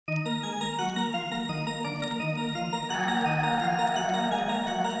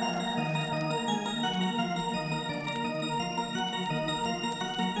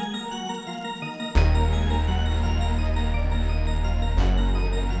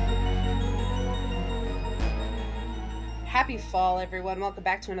Happy fall, everyone. Welcome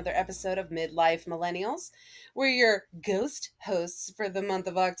back to another episode of Midlife Millennials. We're your ghost hosts for the month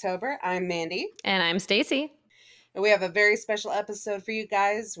of October. I'm Mandy. And I'm Stacy. And we have a very special episode for you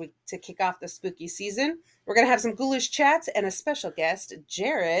guys to kick off the spooky season. We're going to have some ghoulish chats and a special guest,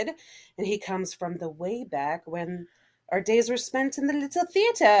 Jared. And he comes from the way back when our days were spent in the little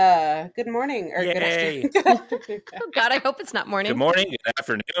theater. Good morning. Or Yay. good afternoon. Good afternoon. Oh, God, I hope it's not morning. Good morning, good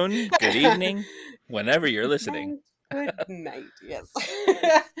afternoon, good evening, whenever you're listening. Good night, yes.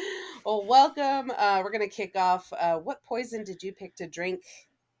 Well, welcome. We're going to kick off. What poison did you pick to drink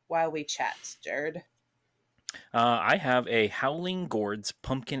while we chat, Jared? I have a Howling Gourds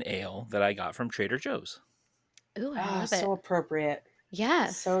pumpkin ale that I got from Trader Joe's. Ooh, I love so it. appropriate.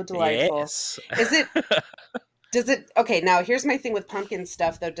 Yes. So delightful. Yes. Does it, okay, now here's my thing with pumpkin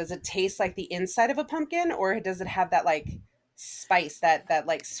stuff, though. Does it taste like the inside of a pumpkin, or does it have that, like, spice, that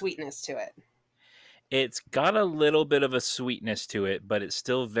like, sweetness to it? It's got a little bit of a sweetness to it, but it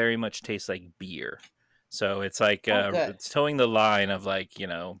still very much tastes like beer. So it's like, it's towing the line of, like, you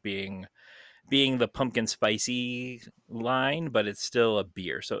know, being the pumpkin spicy line, but it's still a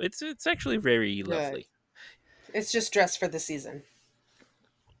beer. So it's actually very lovely. It's just dressed for the season.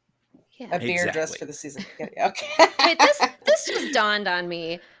 Yeah. A beer Exactly. dressed for the season. Okay. Wait, this just dawned on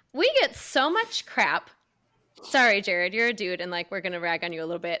me. We get so much crap. Sorry, Jared, you're a dude, and like we're gonna rag on you a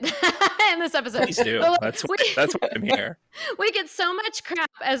little bit in this episode. Please do. But, That's why I'm here. We get so much crap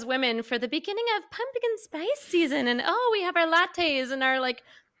as women for the beginning of pumpkin spice season, and we have our lattes and our like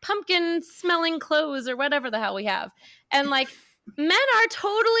pumpkin smelling clothes or whatever the hell we have, and like men are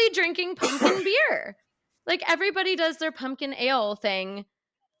totally drinking pumpkin beer. Like everybody does their pumpkin ale thing.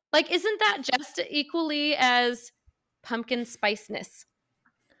 Like, isn't that just equally as pumpkin spiceness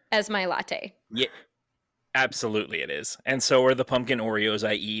as my latte? Yeah. Absolutely it is. And so are the pumpkin Oreos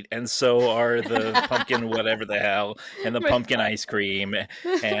I eat, and so are the pumpkin whatever the hell, and the pumpkin ice cream,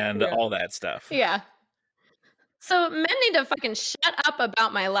 and all that stuff. Yeah. So men need to fucking shut up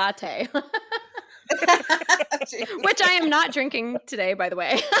about my latte. Which I am not drinking today, by the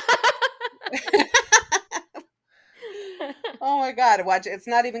way. Oh my God, watch. It's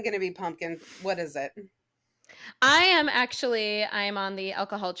not even going to be pumpkin. What is it? I'm on the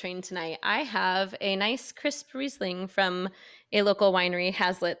alcohol train tonight. I have a nice crisp Riesling from a local winery,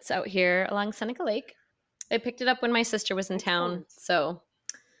 Hazlitt's, out here along Seneca Lake. I picked it up when my sister was in town, so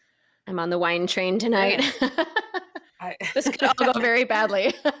I'm on the wine train tonight. Yeah. This could all go very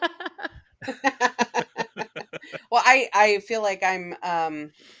badly. Well, I feel like I'm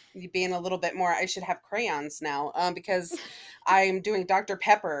being a little bit more, I should have crayons now because I'm doing Dr.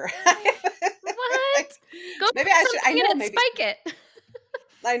 Pepper. What? Go maybe I should. I know. Maybe spike it.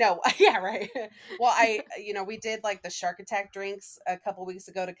 I know. Yeah, right. Well, we did like the shark attack drinks a couple weeks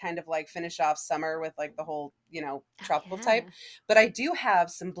ago to kind of like finish off summer with like the whole, tropical type. But I do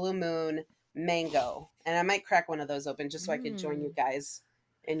have some Blue Moon mango, and I might crack one of those open just so I could join you guys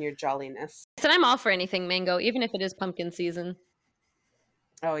in your jolliness. So I'm all for anything mango, even if it is pumpkin season.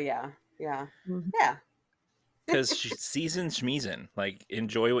 Oh yeah, yeah, Mm-hmm. yeah. Because season schmeezin'. Like,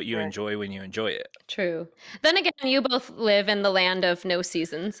 enjoy what you enjoy when you enjoy it. True. Then again, you both live in the land of no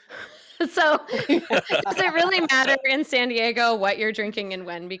seasons. So does it really matter in San Diego what you're drinking and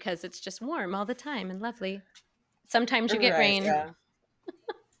when? Because it's just warm all the time and lovely. Sometimes you get rain. Yeah.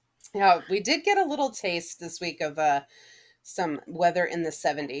 Yeah, we did get a little taste this week of some weather in the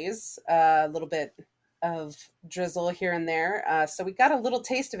 70s, a little bit of drizzle here and there. So we got a little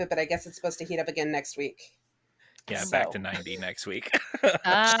taste of it, but I guess it's supposed to heat up again next week. Yeah, back to 90 next week.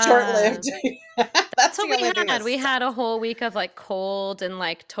 Short-lived. That's what we had. We had a whole week of like cold and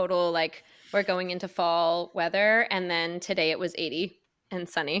like total like we're going into fall weather, and then today it was 80 and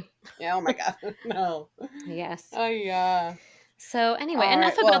sunny. Yeah, oh my God. No. Yes. Oh yeah. So anyway,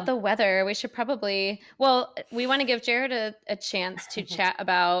 enough about the weather. We should probably, we want to give Jared a chance to chat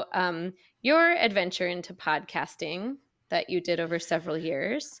about your adventure into podcasting that you did over several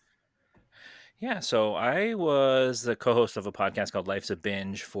years. Yeah, so I was the co-host of a podcast called Life's a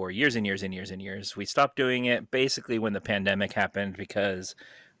Binge for years and years and years and years. We stopped doing it basically when the pandemic happened because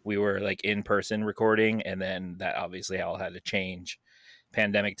we were like in-person recording, and then that obviously all had to change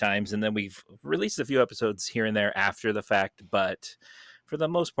pandemic times. And then we've released a few episodes here and there after the fact, but for the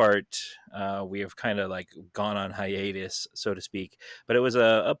most part, we have kind of like gone on hiatus, so to speak. But it was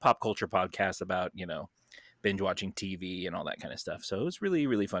a pop culture podcast about, binge watching TV and all that kind of stuff. So it was really,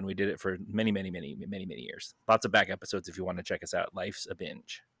 really fun. We did it for many, many, many, many, many years. Lots of back episodes if you want to check us out. Life's a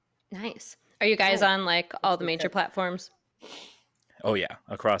Binge. Nice. Are you guys on like all the major platforms? Oh yeah,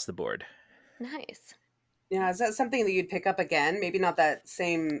 across the board. Nice. Yeah, is that something that you'd pick up again? Maybe not that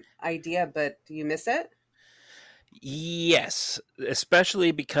same idea, but do you miss it? Yes,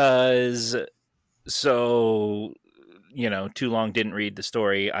 especially because so too long didn't read the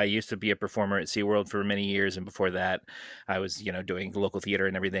story. I used to be a performer at SeaWorld for many years, and before that I was doing local theater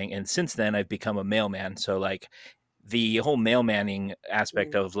and everything, and since then I've become a mailman. So like the whole mailmanning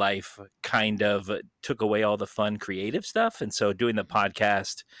aspect of life kind of took away all the fun creative stuff, and so doing the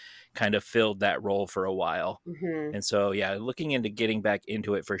podcast kind of filled that role for a while. Mm-hmm. And so, yeah, looking into getting back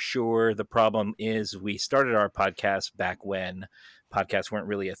into it for sure. The problem is we started our podcast back when podcasts weren't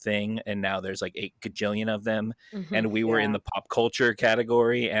really a thing, and now there's like 8 gajillion of them. Mm-hmm. And we were in Yeah. the pop culture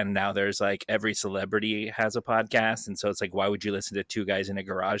category, and now there's like every celebrity has a podcast. And so it's like, why would you listen to two guys in a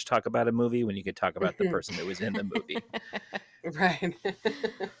garage talk about a movie when you could talk about the Mm-hmm. person that was in the movie? Right.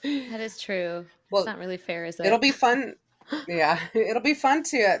 That is true. It's Well, not really fair, is it'll it? be fun. Yeah, it'll be fun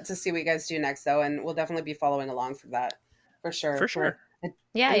to see what you guys do next, though, and we'll definitely be following along for that, for For sure. sure.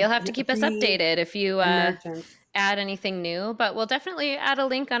 Yeah, you'll have to keep us updated if you Re-emergence. add anything new, but we'll definitely add a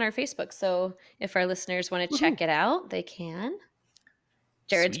link on our Facebook. So if our listeners want to Woohoo. check it out, they can.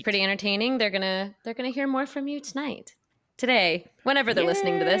 Jared's Sweet. pretty entertaining. They're gonna hear more from you tonight, today, whenever they're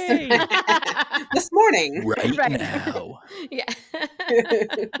listening to this. Yay! This morning. Right now. Yeah.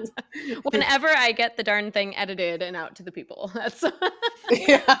 Whenever I get the darn thing edited and out to the people, that's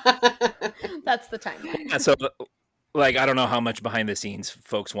Yeah. that's the time. Yeah, so like I don't know how much behind the scenes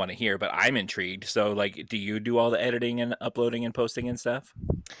folks want to hear, but I'm intrigued. So like, do you do all the editing and uploading and posting and stuff?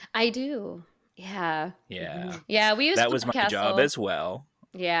 I do. Yeah. Yeah, Yeah, we use that was my job Castle. as well.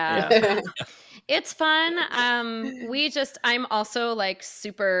 Yeah. Yeah. It's fun. I'm also like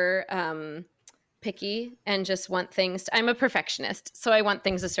super picky and just want things. I'm a perfectionist, so I want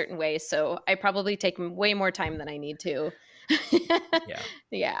things a certain way. So I probably take way more time than I need to. Yeah.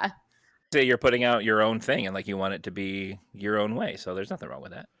 Yeah. Say you're putting out your own thing and like you want it to be your own way. So there's nothing wrong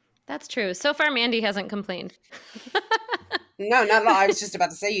with that. That's true. So far, Mandy hasn't complained. No, not at all. I was just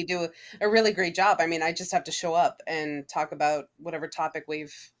about to say you do a really great job. I mean, I just have to show up and talk about whatever topic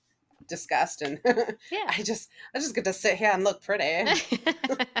we've discussed, and Yeah. I just get to sit here and look pretty.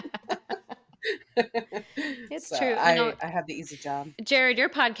 It's So true. I have the easy job. Jared, your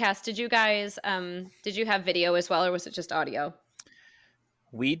podcast, did you guys did you have video as well, or was it just audio?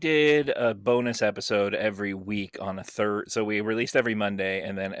 We did a bonus episode every week on a third. So we released every Monday,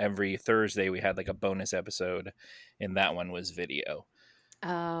 and then every Thursday we had like a bonus episode, and that one was video.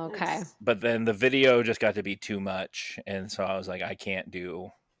 Oh, okay. Nice. But then the video just got to be too much, and so I was like, I can't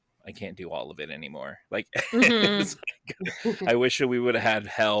do all of it anymore. Like, Mhm. it's like, I wish we would have had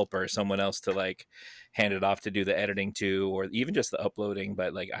help or someone else to like hand it off to do the editing to, or even just the uploading.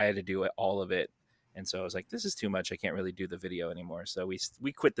 But like, I had to do all of it, and so I was like, this is too much. I can't really do the video anymore. So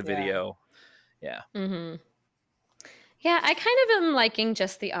we quit the Yeah. video. Yeah. Mm-hmm. Yeah, I kind of am liking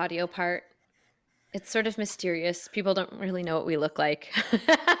just the audio part. It's sort of mysterious. People don't really know what we look like.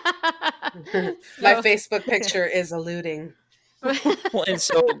 My Facebook picture is alluding. Well, and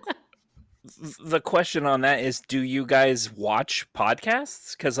so the question on that is, do you guys watch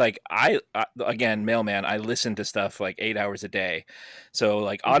podcasts? Because like again, mailman, I listen to stuff like 8 hours a day, so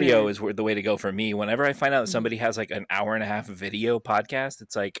like audio is the way to go for me. Whenever I find out that somebody has like an hour and a half video podcast,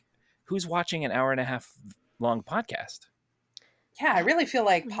 it's like, who's watching an hour and a half long podcast? Yeah, I really feel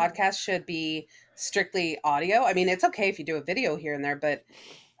like podcasts should be strictly audio. I mean, it's okay if you do a video here and there, but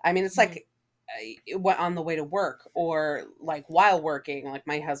I mean, it's like on the way to work or like while working. Like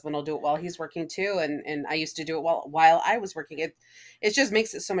my husband will do it while he's working too, and I used to do it while I was working. It just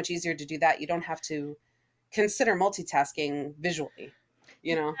makes it so much easier to do that. You don't have to consider multitasking visually,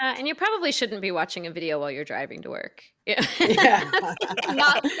 you know. And you probably shouldn't be watching a video while you're driving to work. Yeah.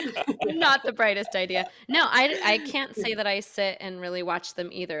 not the brightest idea. No, I can't say that I sit and really watch them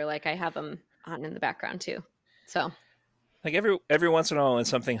either. Like I have them on in the background too. So like every once in a while when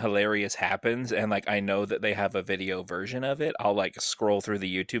something hilarious happens and like I know that they have a video version of it, I'll like scroll through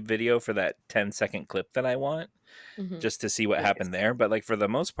the YouTube video for that 10-second clip that I want just to see what happened there. But like for the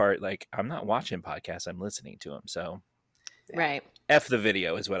most part, like I'm not watching podcasts, I'm listening to them. So right. F the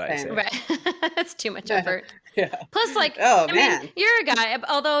video is what I say. Right. That's too much effort. Yeah. Plus, like, Oh, I man. mean, you're a guy,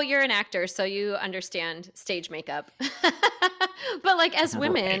 although you're an actor, so you understand stage makeup. But like as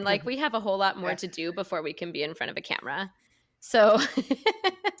women, like we have a whole lot more to do before we can be in front of a camera. So,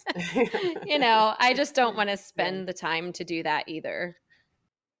 I just don't want to spend the time to do that either.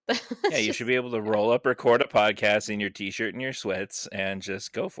 Yeah, you should be able to roll up, record a podcast in your t-shirt and your sweats and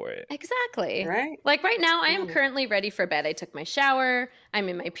just go for it. Exactly. Right. Like right now, I am currently ready for bed. I took my shower. I'm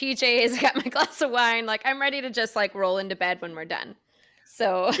in my PJs. I got my glass of wine. Like I'm ready to just like roll into bed when we're done.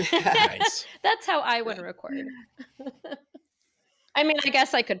 So Nice. that's how I would record. I mean, I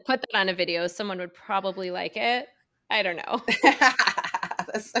guess I could put that on a video. Someone would probably like it. I don't know.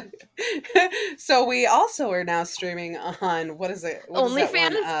 So we also are now streaming on, what is it? What is that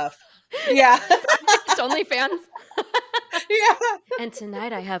one? OnlyFans? Yeah. It's OnlyFans. Yeah. And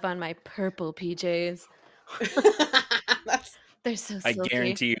tonight I have on my purple PJs. That's, They're so I silky.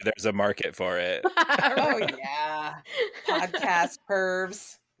 guarantee you there's a market for it. oh yeah. Podcast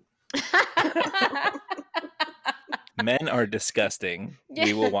pervs. Men are disgusting.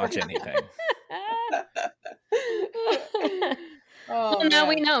 We will watch anything. Oh, well, now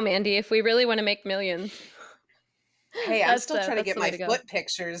we man. know, Mandy, if we really want to make millions. Hey, I'm still trying to that's get the way my to go. foot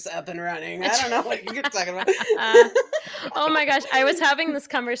pictures up and running. I don't know what you're talking about. Oh my gosh. I was having this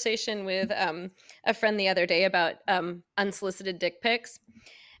conversation with a friend the other day about unsolicited dick pics.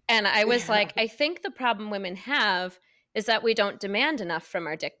 And I was Yeah. like, I think the problem women have is that we don't demand enough from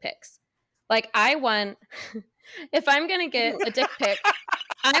our dick pics. Like, I want, if I'm going to get a dick pic,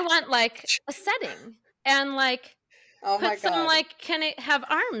 I want like a setting and like Oh my put some God. like, can it have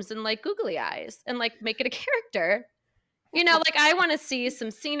arms and like googly eyes and like make it a character? You know, like I want to see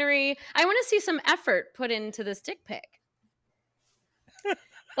some scenery. I want to see some effort put into this dick pic.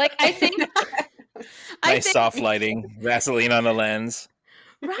 Like, I think Nice soft lighting, Vaseline on the lens.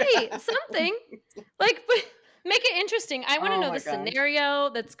 right, something like but make it interesting. I want to Oh know my the gosh. scenario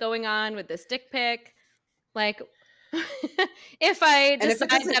that's going on with this dick pic. Like, if I And if it decide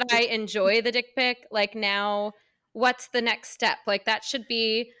doesn't, that I enjoy the dick pic, like now, what's the next step? Like that should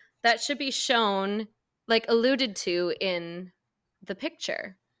be shown, like alluded to in the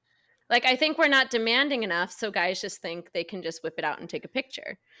picture. Like, I think we're not demanding enough, so guys just think they can just whip it out and take a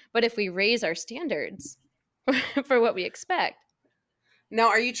picture. But if we raise our standards for what we expect. now,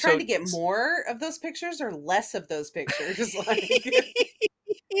 are you trying So to get more of those pictures or less of those pictures? Like,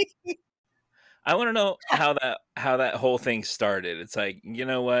 I want to know how that whole thing started. It's like, you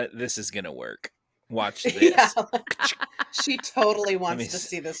know what? This is going to work. Watch yeah, this. she totally Let me wants to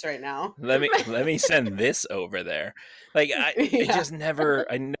see this right now. let me send this over there. Like I Yeah. just never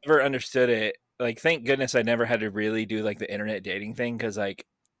understood it. Like thank goodness I never had to really do like the internet dating thing cuz like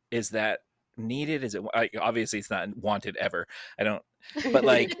is that needed? Is it like, obviously it's not wanted ever. I don't but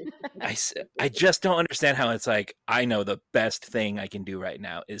like I just don't understand how it's like I know the best thing I can do right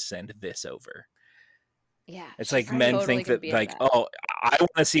now is send this over. Yeah, It's she's like men totally think gonna that be into like, that. oh, I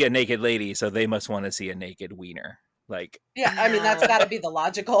want to see a naked lady, so they must want to see a naked wiener. Like, Yeah, I mean that's got to be the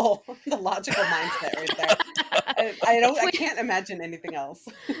logical mindset right there. I can't imagine anything else.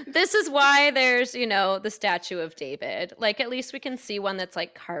 This is why there's, the statue of David. Like, at least we can see one that's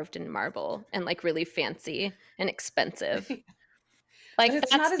like carved in marble and like really fancy and expensive. But Like,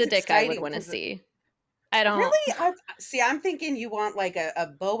 it's not that's as the dick I would exciting want to because see. I don't. really, I'm thinking you want like a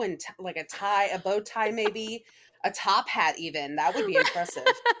bow and like a tie, a bow tie, maybe a top hat. Even that would be impressive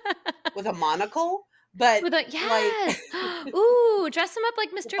with a monocle. But With a like yes. Ooh, dress him up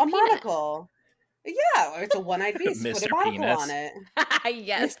like Mr. a Peanut. monocle, yeah, or it's a one-eyed beast. Put a Mr. monocle on Penis. it,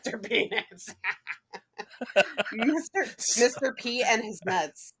 Yes. Mr. Penis, Mr. P and his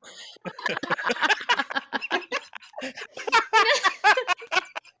nuts.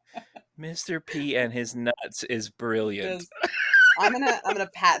 Mr. P and his nuts is brilliant. I'm gonna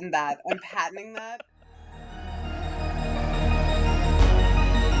patent that. I'm patenting that.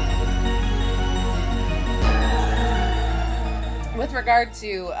 With regard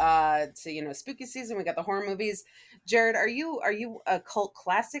to spooky season, we got the horror movies. Jared, are you a cult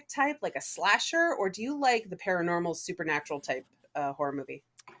classic type, like a slasher, or do you like the paranormal supernatural type horror movie?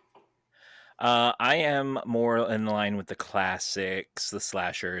 I am more in line with the classics, the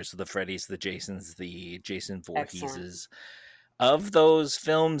slashers, the Freddys, the Jasons, the Jason Excellent. Voorheeses. Of those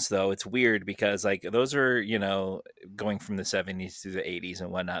films, though, it's weird because like those are, going from the 70s to the 80s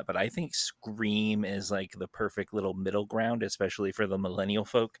and whatnot. But I think Scream is like the perfect little middle ground, especially for the millennial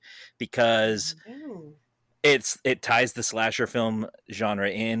folk, because Ooh. it ties the slasher film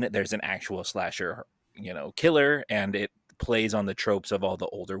genre in. There's an actual slasher, killer, and it plays on the tropes of all the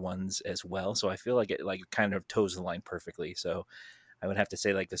older ones as well. So I feel like it like kind of toes the line perfectly. So I would have to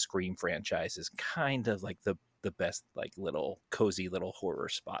say like the Scream franchise is kind of like the best like little cozy little horror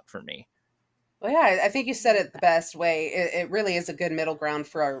spot for me. Well, yeah, I think you said it the best way. It really is a good middle ground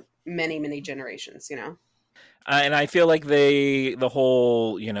for our many generations. And I feel like the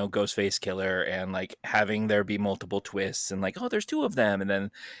whole, Ghostface killer and like having there be multiple twists and like, oh, there's two of them. And then,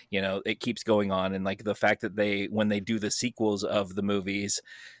 it keeps going on. And like the fact that when they do the sequels of the movies,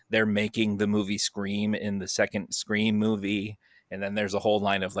 they're making the movie Scream in the second Scream movie. And then there's a whole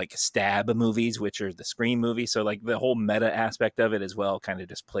line of like stab movies, which are the Scream movies. So like the whole meta aspect of it as well kind of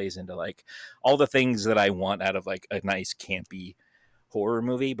just plays into like all the things that I want out of like a nice campy horror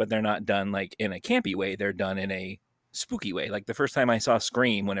movie, but they're not done like in a campy way. They're done in a spooky way. Like the first time I saw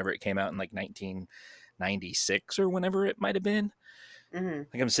Scream, whenever it came out in like 1996 or whenever it might have been. Mm-hmm.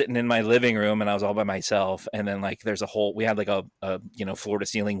 Like I'm sitting in my living room and I was all by myself, and then like there's a whole, we had like a floor to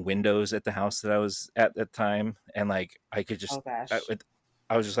ceiling windows at the house that I was at the time, and like I could just Oh gosh.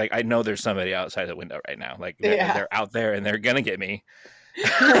 I was just like, I know there's somebody outside the window right now, like Yeah. they're out there and they're gonna get me.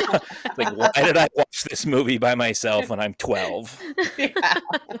 It's like, why did I watch this movie by myself when I'm 12? Yeah.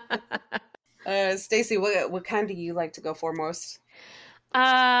 Stacy, what kind do you like to go for most?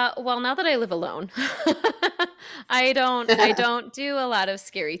 Well, now that I live alone, I don't do a lot of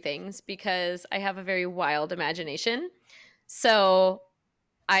scary things because I have a very wild imagination. So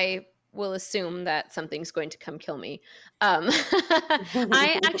I will assume that something's going to come kill me. I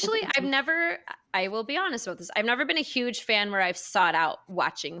will be honest about this. I've never been a huge fan where I've sought out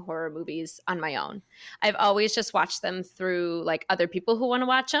watching horror movies on my own. I've always just watched them through like other people who want to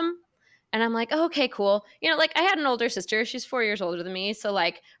watch them. And I'm like, oh, okay, cool. Like I had an older sister. She's 4 years older than me. So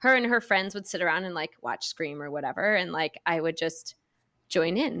like her and her friends would sit around and like watch Scream or whatever. And like I would just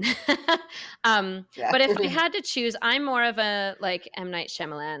join in. Yeah. But if I had to choose, I'm more of a like M. Night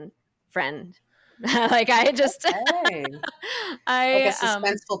Shyamalan friend. Like I just Hey. Like a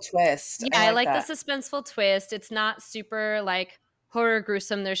suspenseful twist. Yeah, I like that. the suspenseful twist. It's not super like horror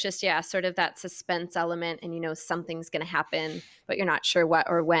gruesome. There's just sort of that suspense element, and something's gonna happen, but you're not sure what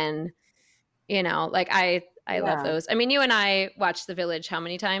or when. Like I love those. I mean, you and I watched The Village how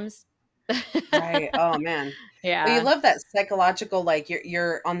many times? Right. Oh man. Yeah. But you love that psychological, like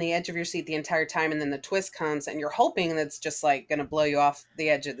you're on the edge of your seat the entire time, and then the twist comes, and you're hoping that's just like going to blow you off the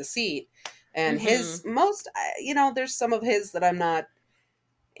edge of the seat. And his there's some of his that I'm not,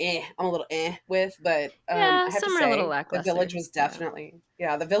 I'm a little with, but I have some to are a little say, lackluster. The Village was definitely,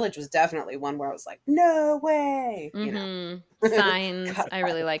 The Village was definitely one where I was like, no way. Signs. I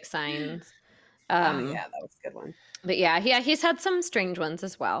really like Signs. Yeah, that was a good one. But yeah, he's had some strange ones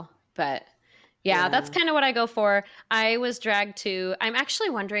as well. But yeah, that's kind of what I go for. I was dragged to. I'm actually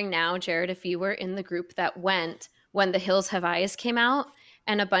wondering now, Jared, if you were in the group that went when The Hills Have Eyes came out,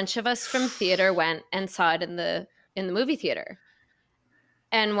 and a bunch of us from theater went and saw it in the movie theater.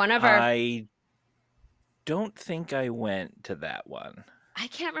 And one of our, I don't think I went to that one. I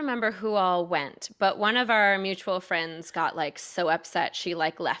can't remember who all went, but one of our mutual friends got like so upset she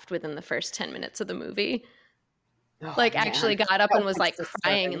like left within the first 10 minutes of the movie. Oh, like man. actually got up and was like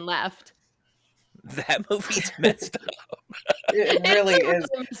crying and left. That movie's messed up. It really is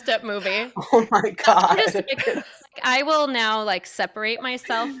a messed up movie. Oh my god! I'm just, I will now like separate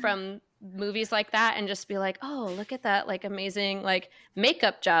myself from movies like that and just be like, oh, look at that like amazing like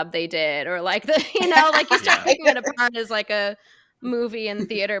makeup job they did, or like the like you start picking it apart as like a movie and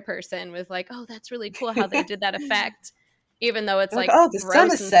theater person with like, oh, that's really cool how they did that effect, even though it's like oh, the gross sun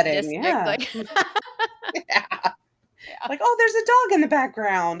is and setting, sadistic, like yeah. Like, oh, there's a dog in the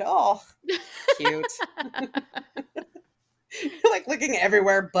background. Oh, cute. You're like looking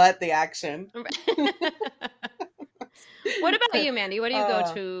everywhere but the action. What about you, Mandy? What do you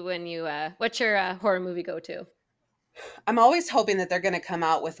go to when you what's your horror movie go to? I'm always hoping that they're going to come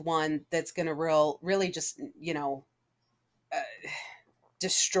out with one that's going to really just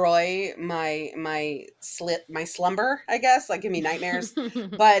destroy my slumber, I guess, like give me nightmares.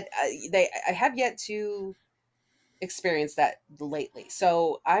 But I have yet to experience that lately,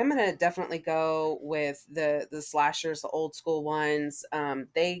 so I'm gonna definitely go with the slashers, the old school ones.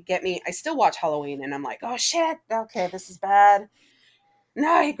 They get me. I still watch Halloween and I'm like, oh shit, okay, this is bad.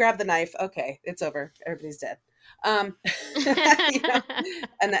 No, he grabbed the knife. Okay, it's over, everybody's dead. And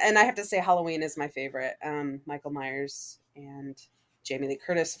I have to say Halloween is my favorite. Michael Myers and Jamie Lee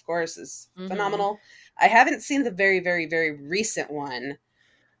Curtis, of course, is phenomenal. I haven't seen the very, very, very recent one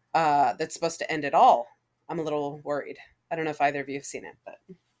that's supposed to end it all. I'm a little worried. I don't know if either of you have seen it, but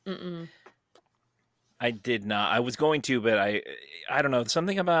I did not. I was going to, but I don't know,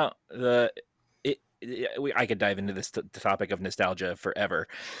 something about I could dive into this the topic of nostalgia forever,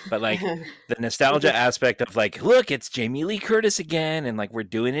 but like the nostalgia aspect of like, look, it's Jamie Lee Curtis again, and like we're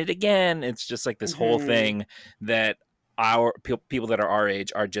doing it again. It's just like this whole thing that our people that are our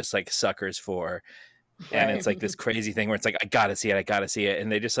age are just like suckers for. And it's like this crazy thing where it's like, I gotta see it.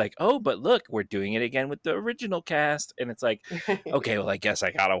 And they just like, oh, but look, we're doing it again with the original cast. And it's like, okay, well, I guess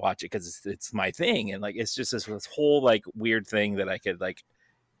I gotta watch it because it's my thing. And like, it's just this whole like weird thing that I could like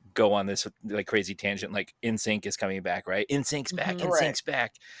go on this like crazy tangent. Like NSYNC is coming back, right? NSYNC's back, NSYNC's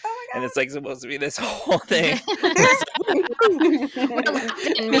back. Oh my God. And it's like supposed to be this whole thing. We're locked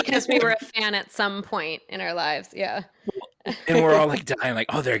in because we were a fan at some point in our lives. Yeah. And we're all like dying, like,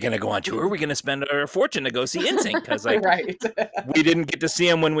 oh, they're gonna go on tour. We're gonna spend our fortune to go see NSYNC because like Right. we didn't get to see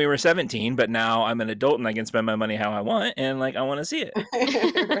them when we were 17, but now I'm an adult and I can spend my money how I want, and like I want to see it.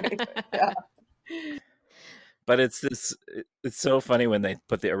 Right. Yeah. But it's so funny when they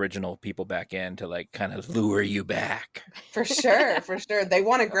put the original people back in to like kind of lure you back. For sure. For sure. They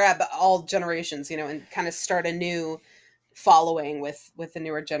want to grab all generations, you know, and kind of start a new following with the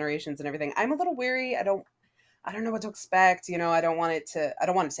newer generations and everything. I'm a little weary. I don't know what to expect. You know, I don't want it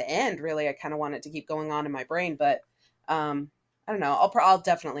to end really. I kind of want it to keep going on in my brain, but I don't know. I'll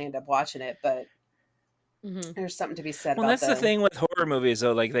definitely end up watching it, but there's something to be said Well, about that's the the, thing with horror movies,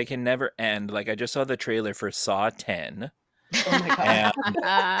 though. Like they can never end. Like I just saw the trailer for Saw 10, oh my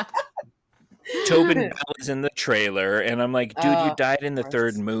God. and Tobin Bell is in the trailer, and I'm like, dude, you Oh, died in of the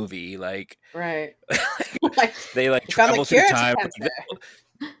third course. movie. Like Right. Like, they like we found the travel through cure to time. cancer.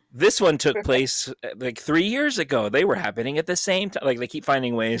 This one took place like 3 years ago. They were happening at the same time. Like they keep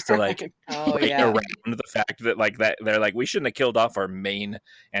finding ways to like Right. Oh write yeah. around the fact that like that they're like we shouldn't have killed off our main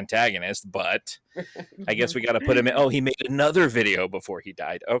antagonist, but I guess we got to put him in. Oh, he made another video before he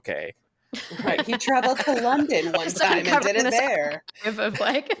died. Okay. Right. He traveled to London one Started time and did covering it this there. of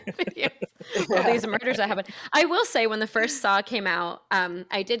like video, all Yeah. these murders that happened. I will say, when the first Saw came out,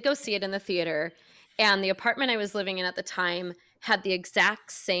 I did go see it in the theater, and the apartment I was living in at the time had the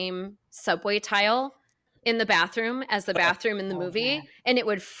exact same subway tile in the bathroom as the bathroom in the Oh movie, man. and it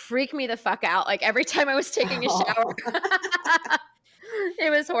would freak me the fuck out. Like every time I was taking a Oh. shower, it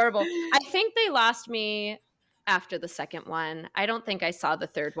was horrible. I think they lost me after the second one. I don't think I saw the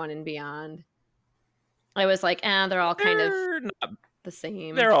third one and beyond. I was like, they're all kind of They're not, the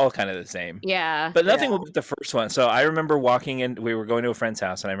same. they're all kind of the same. Yeah. But Yeah. nothing about the first one. So I remember walking in, we were going to a friend's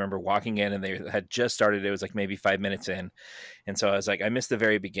house, and I remember walking in and they had just started. It was like maybe 5 minutes in. And so I was like, I missed the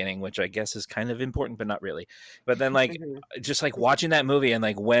very beginning, which I guess is kind of important, but not really. But then like, Mhm. just like watching that movie and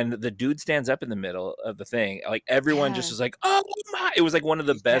like when the dude stands up in the middle of the thing, like everyone just Yeah. was like, oh my, it was like one of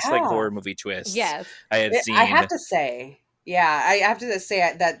the best like Yeah. horror movie twists Yes. I had I have seen. to say, yeah, I have to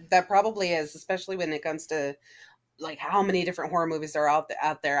say that probably is, especially when it comes to like how many different horror movies are out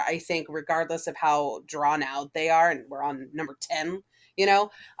there. I think regardless of how drawn out they are, and we're on number 10, you know,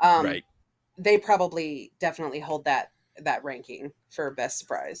 um, Right. they probably definitely hold that ranking for best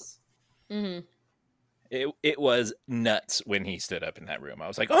surprise. Hmm. It was nuts when he stood up in that room. I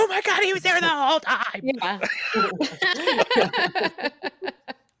was like, oh my God, he was there the whole time. Yeah.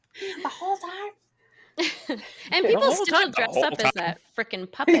 The whole time. And The people whole still time. The dress whole up time. as that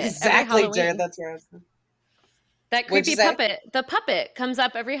freaking puppet every Exactly, Jared. Halloween. That's where I was. That What'd you creepy say? puppet. The puppet comes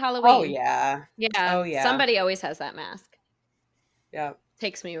up every Halloween. Oh yeah. Yeah. Oh yeah. Somebody always has that mask. Yeah.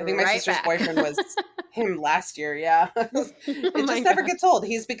 Takes me I think my right sister's back. boyfriend was him last year. Yeah. Oh It my just never God. gets old.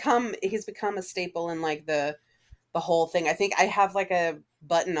 He's become a staple in like the whole thing. I think I have like a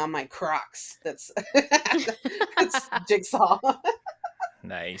button on my Crocs that's that's Jigsaw.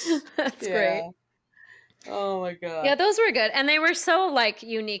 Nice. That's great. Yeah. Oh my god. Yeah, those were good. And they were so like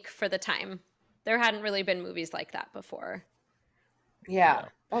unique for the time. There hadn't really been movies like that before. Yeah. Yeah.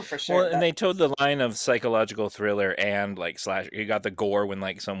 Oh, for Well, sure. and they towed the line of psychological thriller and like slash. You got the gore when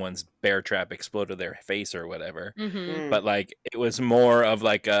like someone's bear trap exploded their face or whatever. Mm-hmm. Mm, But like it was more of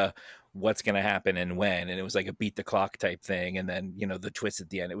like a what's gonna happen and when, and it was like a beat the clock type thing. And then the twist at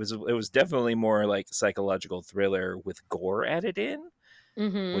the end. It was definitely more like psychological thriller with gore added in,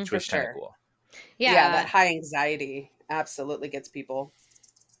 Mm-hmm. which for was kind of sure. cool. Yeah, that Yeah. high anxiety absolutely gets people.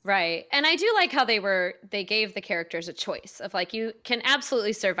 Right. And I do like how they gave the characters a choice of like, you can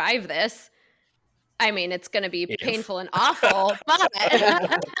absolutely survive this. I mean, it's going to be If painful and awful, but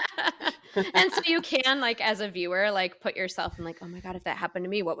and so you can like as a viewer like put yourself in like, oh my God, if that happened to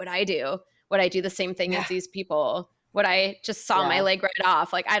me, what would I do? Would I do the same thing Yeah. as these people? Would I just saw my Yeah. leg right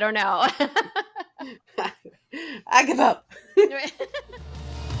off? Like, I don't know. I give up.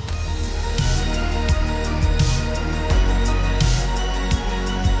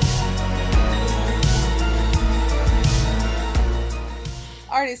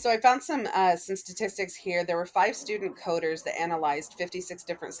 Alrighty, so I found some statistics here. There were 5 student coders that analyzed 56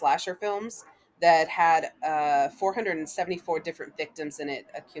 different slasher films that had 474 different victims in it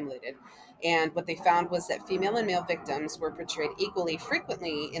accumulated. And what they found was that female and male victims were portrayed equally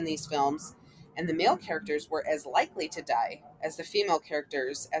frequently in these films, and the male characters were as likely to die as the female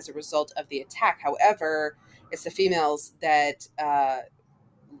characters as a result of the attack. However, it's the females that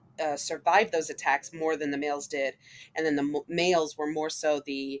survived those attacks more than the males did, and then the males were more so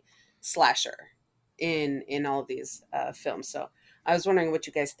the slasher in all of these films. So I was wondering what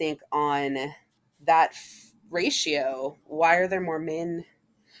you guys think on that ratio. Why are there more men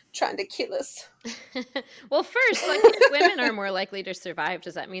trying to kill us. Well, first, like, if women are more likely to survive,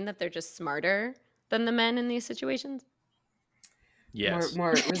 does that mean that they're just smarter than the men in these situations? Yes.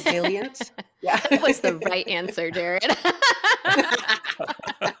 More resilient. Yeah. That was the right answer, Jared.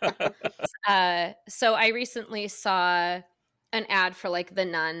 So I recently saw an ad for like The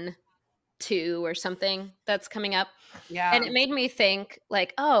Nun 2 or something that's coming up. And Yeah. it made me think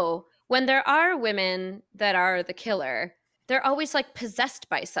like, oh, when there are women that are the killer, they're always like possessed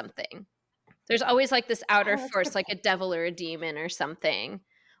by something. There's always like this outer Oh, that's a force, good like a point. devil or a demon or something.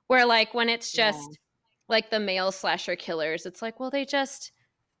 Where like when it's Yeah. just like the male slasher killers, it's like, well, they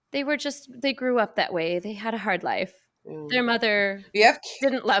grew up that way. They had a hard life. Yeah. Their mother You have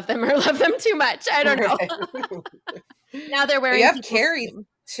didn't love them or love them too much. I don't know. right. Now they're Well, you wearing have people's Carrie skin.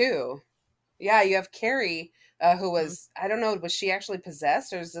 too. Yeah, you have Carrie, who Mhm. was, I don't know, was she actually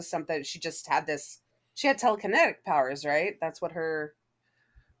possessed, or is this something she just had this? She had telekinetic powers, right? That's what her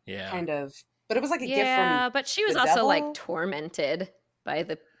Yeah. kind of. But it was like a gift from Yeah, but she was the also like devil, tormented by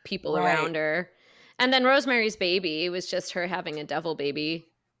the people right? around her. And then Rosemary's Baby was just her having a devil baby.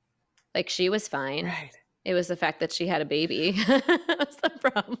 Like she was fine. Right. It was the fact that she had a baby. That's the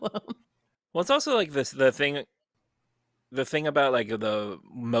problem. Well, it's also like this the thing about like the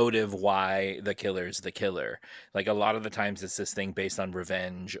motive why the killer's the killer. Like a lot of the times it's this thing based on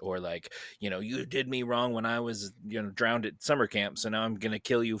revenge, or like, you did me wrong when I was, drowned at summer camp, so now I'm gonna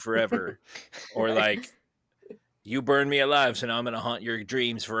kill you forever. Or Right. like, you burned me alive, so now I'm gonna haunt your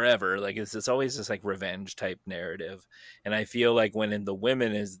dreams forever. Like it's always this like revenge type narrative. And I feel like when in the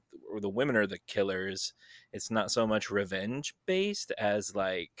women are the killers, it's not so much revenge based as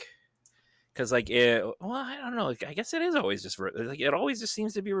like, because like well, I don't know, like, I guess it is always just like it always just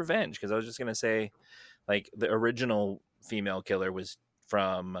seems to be revenge. Because I was just gonna say, like, the original female killer was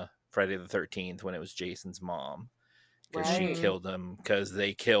from Friday the 13th, when it was Jason's mom, because she Right. Mhm. killed him because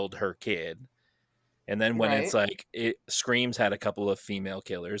they killed her kid. And then when it's Right. like, Screams had a couple of female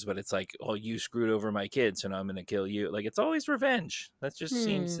killers, but it's like, oh, you screwed over my kid, so now I'm gonna kill you. Like, it's always revenge. That just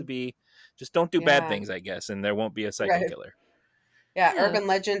seems to Hmm. be, just don't do bad Yeah. things, I guess, and there won't be a psycho Right. killer. Yeah. Yeah. Urban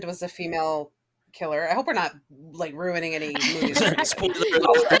Legend was a female killer. I hope we're not like ruining any movies for anybody. Spoiler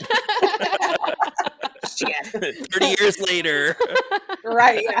Oh, alert. shit. 30 years later.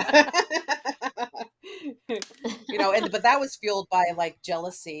 Right. Yeah. But that was fueled by like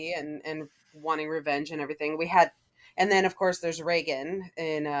jealousy and wanting revenge and everything. And then of course there's Reagan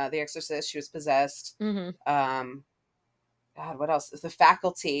in The Exorcist. She was possessed. Mhm. Um, God, what else? The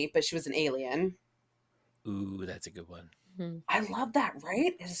Faculty, but she was an alien. Ooh, that's a good one. Mhm. I love that.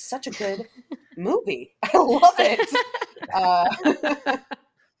 Right? It is such a good movie. I love it.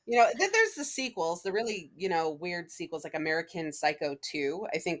 There's the sequels, the really, weird sequels like American Psycho 2.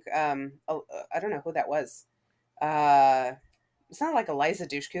 I think, I don't know who that was. Uh, it's not like Eliza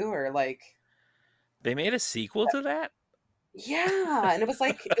Dushku or like, They made a sequel to that? yeah. And it was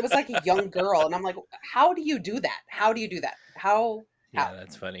like a young girl. And I'm like, how do you do that? How do you do that? How? Yeah,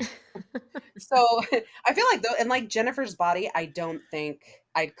 that's funny. So I feel like though, and like Jennifer's Body, I don't think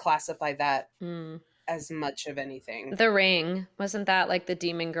I'd classify that Mm. as much of anything. The Ring. Wasn't that like the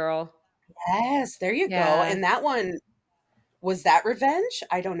demon girl? Yes, there you go. Yeah. And that one, was that revenge?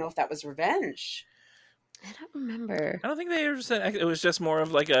 I don't know if that was revenge. I don't remember. I don't think they ever said it was just more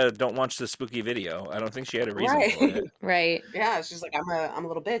of like a don't watch the spooky video. I don't think she had a reason Right. for it. Right. Yeah, she's like, I'm a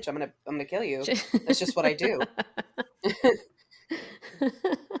little bitch. I'm gonna kill you. That's just what I do.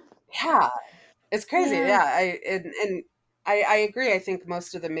 Yeah, it's crazy. Yeah. Yeah, I agree. I think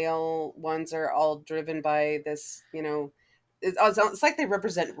most of the male ones are all driven by this. It's like they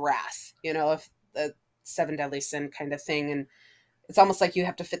represent wrath. If the seven deadly sin kind of thing, and it's almost like you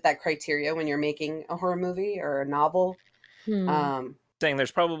have to fit that criteria when you're making a horror movie or a novel. Hmm. Um, Saying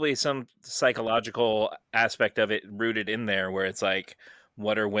there's probably some psychological aspect of it rooted in there, where it's like,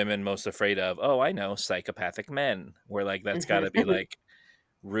 what are women most afraid of? Oh, I know, psychopathic men. Where like that's got to be like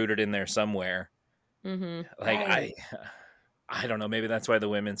rooted in there somewhere. Mhm. Like right. I don't know, maybe that's why the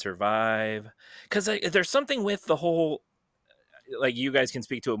women survive. Because there's something with the whole, like, you guys can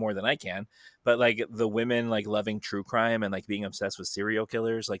speak to it more than I can, but like the women like loving true crime and like being obsessed with serial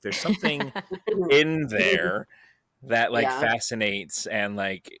killers, like there's something in there that like Yeah. fascinates. And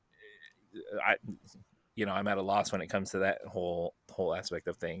like, I I'm at a loss when it comes to that whole aspect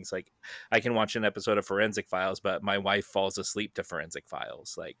of things. Like, I can watch an episode of Forensic Files, but my wife falls asleep to Forensic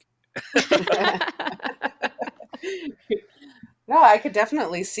Files. Like, No, I could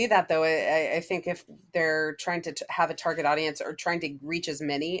definitely see that though. I think if they're trying to have a target audience or trying to reach as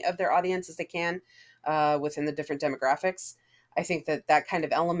many of their audience as they can within the different demographics, I think that kind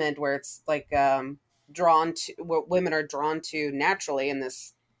of element where it's like drawn to what women are drawn to naturally in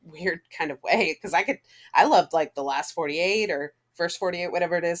this weird kind of way, because I loved like The Last 48 or First 48,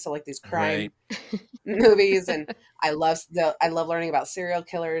 whatever it is. So like these crime Right. movies, and I love learning about serial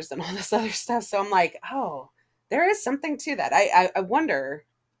killers and all this other stuff. So I'm like, oh, there is something to that. I wonder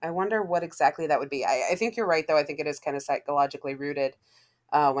what exactly that would be. I think you're right, though. I think it is kind of psychologically rooted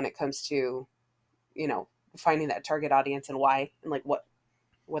when it comes to, you know, finding that target audience and why, and like what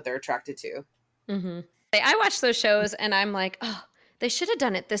they're attracted to. Mm-hmm. I watch those shows and I'm like, oh, they should have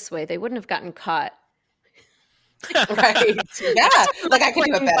done it this way. They wouldn't have gotten caught. Right. Yeah. Like I could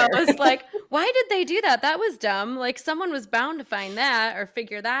do it better. Like, why did they do that? That was dumb. Like someone was bound to find that or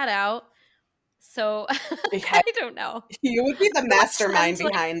figure that out. So Yeah, I don't know. you would be the mastermind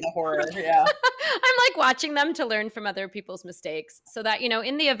Like, behind the horror. Yeah. I'm like watching them to learn from other people's mistakes so that, you know,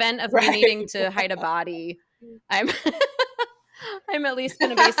 in the event of me Right. needing to hide a body, I'm I'm at least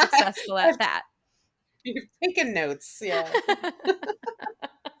going to be successful at that. You've taken notes. Yeah.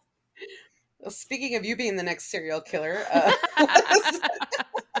 Well, speaking of you being the next serial killer,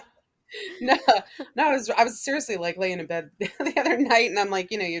 no, no, I was seriously like laying in bed the other night, and I'm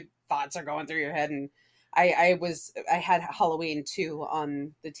like, you know, your thoughts are going through your head, and I had Halloween 2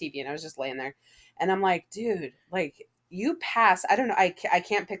 on the TV, and I was just laying there, and I'm like, dude, like you pass. I don't know, I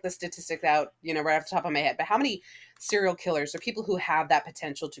can't pick the statistics out, you know, right off the top of my head, but how many serial killers or people who have that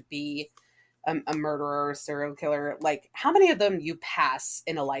potential to be a murderer or a serial killer, like how many of them you pass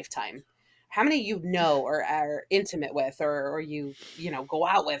in a lifetime? How many you know or are intimate with or you know go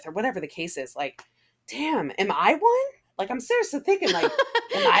out with or whatever the case is? Like, damn, am I one? Like I'm seriously thinking, like, am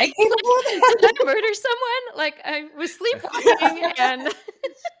I capable of that? Did I murder someone? Like I was sleepwalking and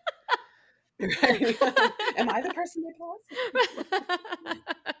Right. Am I the person they pass?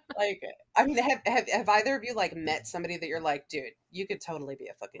 Like, I mean, have either of you like met somebody that you're like, dude, you could totally be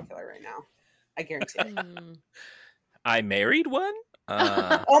a fucking killer right now? I guarantee it. I married one.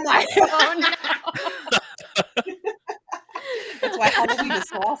 Oh my Oh no. That's why Halloween is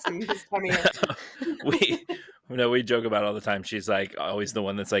so awesome this time of year. we joke about it all the time. She's like always the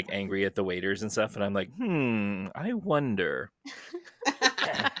one that's like angry at the waiters and stuff, and I'm like, I wonder.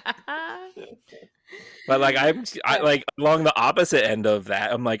 But like I like along the opposite end of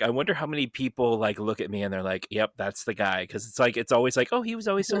that. I'm like, I wonder how many people like look at me and they're like, "Yep, that's the guy." Because it's always like, "Oh, he was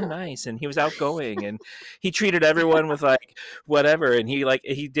always so nice and he was outgoing and he treated everyone with like whatever and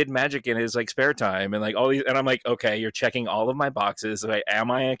he did magic in his like spare time and like all these." And I'm like, "Okay, you're checking all of my boxes. Like, am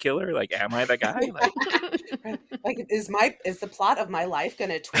I a killer? Like, am I the guy? Like, is the plot of my life going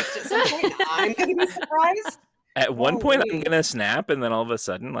to twist at some point? I'm going to be surprised." At one point, I'm Holy. gonna snap, and then all of a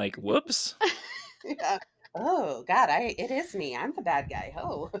sudden, like, whoops. Yeah. Oh God, it is me. I'm the bad guy.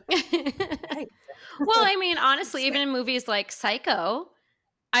 Oh. Right. Well, I mean, honestly, even in movies like Psycho,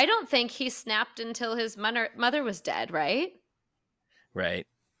 I don't think he snapped until his mother was dead, right? Right.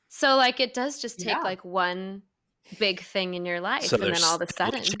 So, like, it does just take Yeah. like one big thing in your life, So and then there's all of a still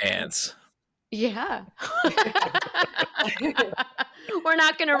sudden, chance. yeah. We're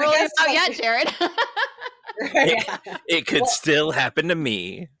not going to Well, I roll you guess, out like- yet, Jared. Yeah. It could still happen to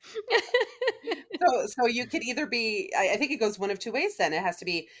me. So you could either be, I think it goes one of two ways then. It has to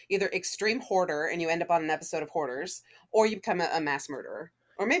be either extreme hoarder and you end up on an episode of Hoarders, or you become a mass murderer.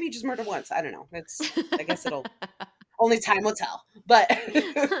 Or maybe you just murder once. I don't know. I guess only time will tell. But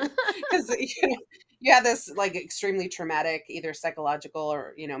because you have this like extremely traumatic, either psychological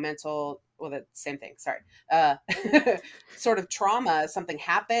or, you know, mental, well, the same thing, sorry. Sort of trauma, something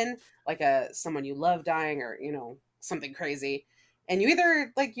happened, like someone you love dying or, you know, something crazy. And you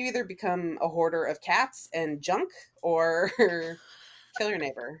either become a hoarder of cats and junk or kill your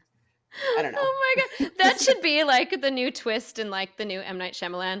neighbor. I don't know. Oh my god, that should be like the new twist in like the new M. Night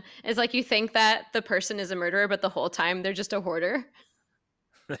Shyamalan. Is like you think that the person is a murderer, but the whole time they're just a hoarder.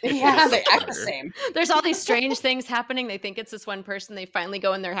 Yeah, they act the same. There's all these strange things happening. They think it's this one person. They finally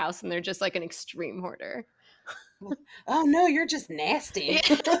go in their house and they're just like an extreme hoarder. Oh no, you're just nasty.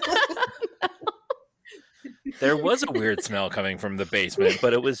 There was a weird smell coming from the basement,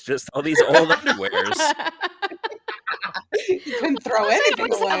 but it was just all these old underwears. You couldn't throw They anything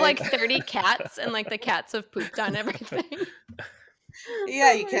always away. have like 30 cats, and like the cats have pooped on everything.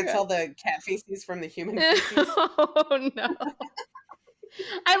 Yeah, Oh you my can't God. tell the cat feces from the human feces. Oh no.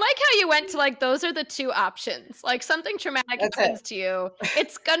 I like how you went to like those are the two options. Like something traumatic That's happens to you.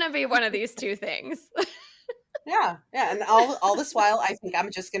 It's gonna be one of these two things. Yeah, yeah, and all this while, I think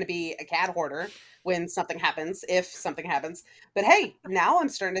I'm just gonna be a cat hoarder when something happens, if something happens. But hey, now I'm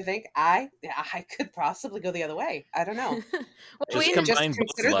starting to think I could possibly go the other way. I don't know. Well, Just we Just combine both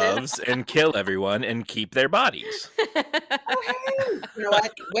consider this. loves and kill everyone and keep their bodies. Oh, hey, you know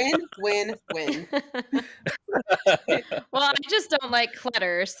what? Win, win, win. Well, I just don't like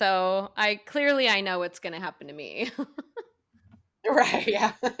clutter, so I know what's going to happen to me. Right,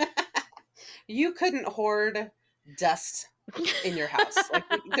 yeah. You couldn't hoard dust in your house. Like,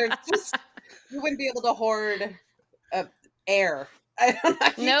 there's just you wouldn't be able to hoard, uh, air. I don't know,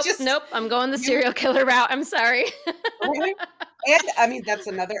 you Nope, just nope. I'm going the you serial killer route. I'm sorry. right? And, I mean, that's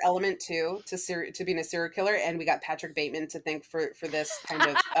another element too to being a serial killer, and we got Patrick Bateman to thank for this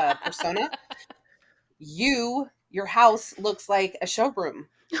kind of, persona. Your house looks like a showroom.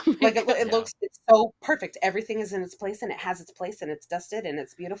 Oh my Like, god. it Yeah. looks it's so perfect. Everything is in its place, and it has its place, and it's dusted, and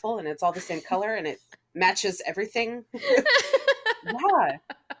it's beautiful, and it's all the same color, and it matches everything. Yeah.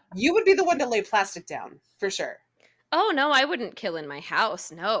 You would be the one to lay plastic down, for sure. Oh no, I wouldn't kill in my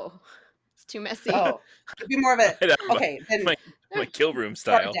house. No. It's too messy. Oh, you'd be more of a I'd have okay, then my kill room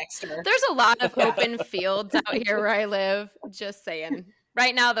start style. Dexter. There's a lot of Yeah. open fields out here where I live. Just saying.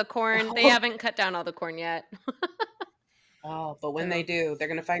 Right now, the corn, they haven't cut down all the corn yet. Oh, but when they So. do, they're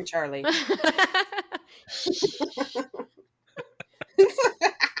gonna find Charlie. Shh. I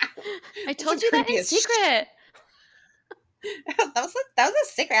That's the told you that in creepiest secret. that was a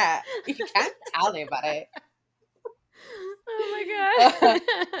secret. You can't tell anybody. Oh Uh, my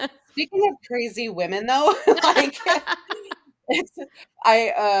god. speaking of crazy women, though, like it's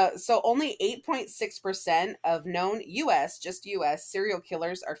so only 8.6% of known just US serial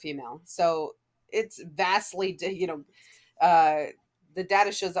killers are female. So it's vastly, uh, the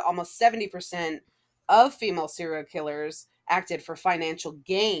data shows that almost 70% of female serial killers acted for financial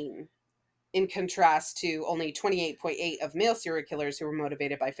gain, in contrast to only 28.8 of male serial killers who were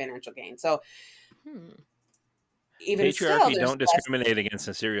motivated by financial gain. So Hmm. even still, Patriarchy there's don't discriminate against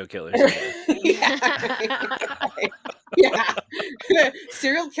the serial killers, less. man. Yeah, right. Yeah.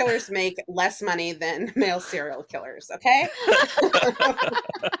 Serial killers make less money than male serial killers. Okay.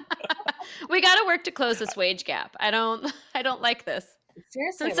 We got to work to close this wage gap. I don't like this.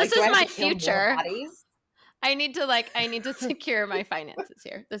 Seriously, Since like, this do is I have my to kill more future, bodies? I need to secure my finances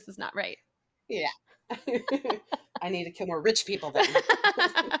here. This is not right. Yeah. I need to kill more rich people then.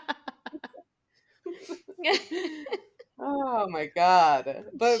 Oh my god.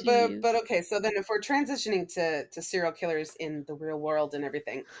 Jeez. But okay, so then if we're transitioning to serial killers in the real world and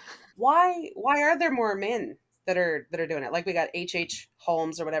everything, why are there more men that are doing it? Like, we got H.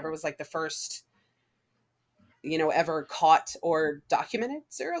 Holmes or whatever was like the first, ever caught or documented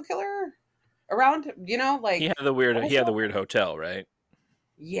serial killer around, like, what He was had the that? weird hotel, right?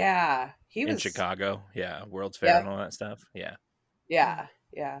 Yeah, he In was. Chicago. Yeah. World's Fair Yep. and all that stuff. Yeah. Hmm. Yeah,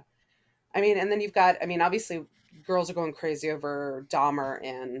 yeah. I mean, and then you've got, I mean, obviously girls are going crazy over Dahmer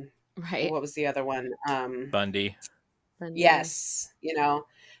and Right. what was the other one? Bundy. Bundy, Yes,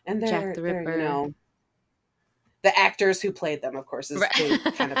 and Jack the they're, Ripper. the actors who played them, of course, is Right. they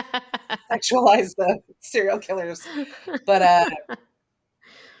kind of sexualize the serial killers. But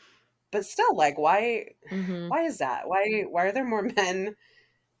still, like, Hmm. why is that? Why are there more men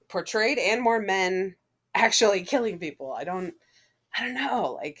portrayed and more men actually killing people? I don't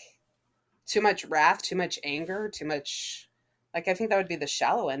know. Like, too much wrath, too much anger, too much, like, I think that would be the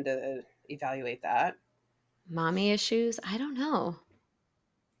shallow end to evaluate that. Mommy issues? I don't know.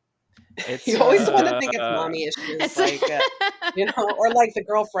 It's You always want to think it's mommy issues, It's like, or like the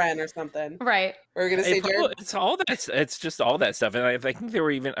girlfriend or something. right. What were you gonna say, Jared? it's all that it's just all that stuff, and I think they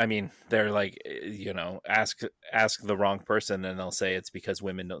were even, I mean, they're like, ask the wrong person and they'll say it's because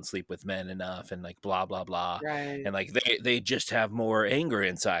women don't sleep with men enough and like blah blah blah, Right, and like they just have more anger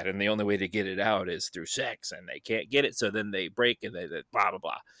inside and the only way to get it out is through sex and they can't get it, so then they break and they blah blah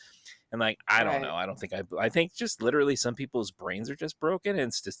blah. And like, I don't right, know. I don't think I think just literally some people's brains are just broken,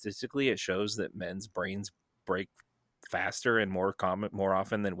 and statistically it shows that men's brains break faster and more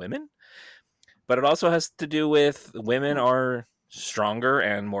often than women. But it also has to do with women are stronger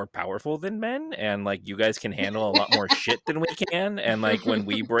and more powerful than men, and like you guys can handle a lot more shit than we can, and like when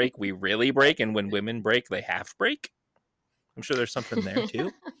we break, we really break, and when women break, they half break. I'm sure there's something there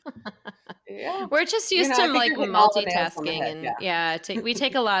too. yeah. We're just used to I think like you're hitting all the nails on the multitasking head. and Yeah, yeah, we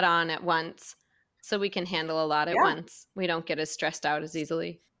take a lot on at once. So we can handle a lot at yeah, once. We don't get as stressed out as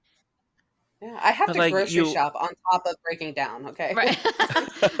easily. yeah. I have But to like grocery you shop on top of breaking down. Okay. Right.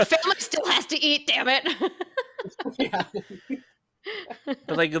 Family still has to eat, damn it. Yeah.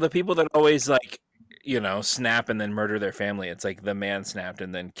 but like the people that always like snap and then murder their family. It's like the man snapped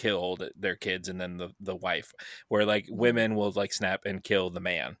and then killed their kids and then the wife. Where like women will like snap and kill the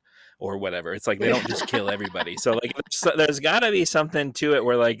man or whatever. It's like they don't just kill everybody. So like there's got to be something to it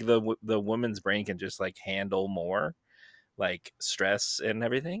where like the woman's brain can just like handle more like stress and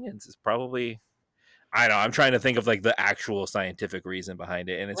everything. It's probably, I don't know, I'm trying to think of like the actual scientific reason behind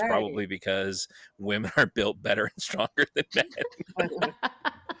it, and it's Right. probably because women are built better and stronger than men.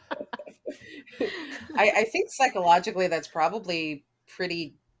 I think psychologically that's probably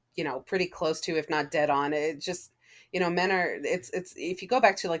pretty, pretty close to, if not dead on. It just, men are, it's, if you go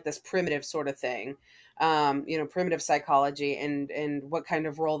back to like this primitive sort of thing, primitive psychology and what kind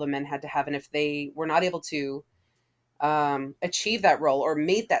of role the men had to have. And if they were not able to achieve that role or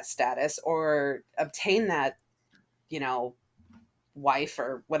meet that status or obtain that, you know, wife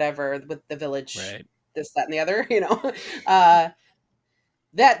or whatever with the village, Right. this, that, and the other, uh,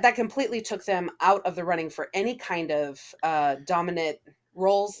 that completely took them out of the running for any kind of dominant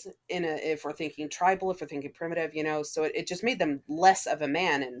roles if we're thinking tribal, if we're thinking primitive, so it just made them less of a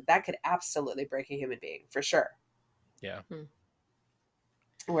man, and that could absolutely break a human being for sure. Yeah.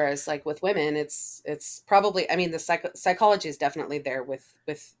 Whereas like with women, it's probably, I mean, the psychology is definitely there with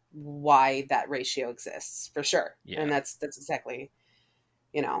why that ratio exists for sure. Yeah. And that's exactly,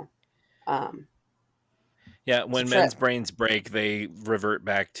 you know, um, Yeah, it's a when trip. men's brains break, they revert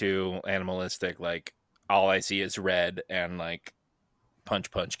back to animalistic, like all I see is red and like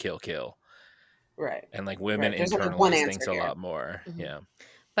punch, punch, kill, kill. Right. And like women Right. There's only one internalize answer things a here. lot more. Mhm. Yeah.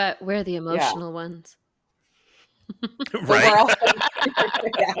 But we're the Yeah. emotional ones. But we're Right? also,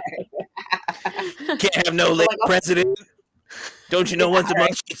 yeah. Can't have no We're late like, oh, president. Don't you know yeah, once a right.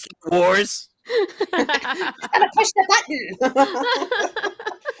 month it's wars? Just gotta push the button.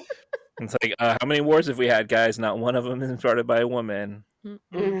 It's like, how many wars have we had, guys? Not one of them is started by a woman.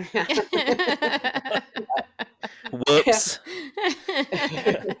 Whoops.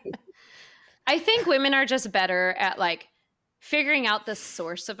 I think women are just better at like figuring out the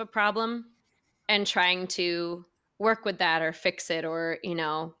source of a problem and trying to work with that or fix it or,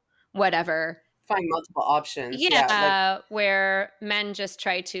 whatever. Find multiple options. Yeah, like, Yeah, where men just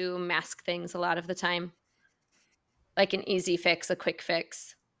try to mask things a lot of the time. Like an easy fix, a quick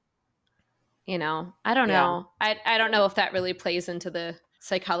fix. I don't yeah, know. I don't know if that really plays into the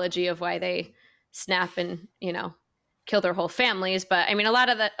psychology of why they snap and, kill their whole families, but I mean a lot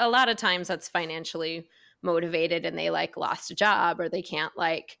of times that's financially motivated and they like lost a job or they can't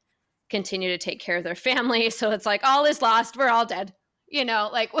like continue to take care of their family, so it's like all is lost, we're all dead.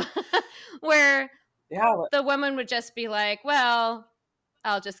 Like where yeah. the woman would just be like, well,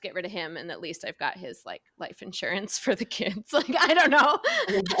 I'll just get rid of him and at least I've got his like life insurance for the kids. Like, I don't know.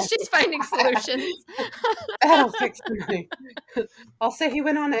 She's finding solutions. That'll fix me. I'll say he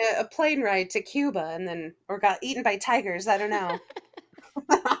went on a plane ride to Cuba and then, or got eaten by tigers. I don't know.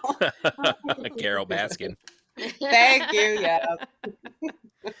 Carol Baskin. Thank you. Yeah.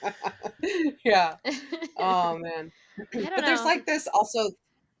 Yeah. Oh man. I don't But there's know. like this also,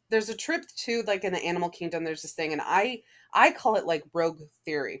 there's a trip to like in the animal kingdom, there's this thing, and I call it like rogue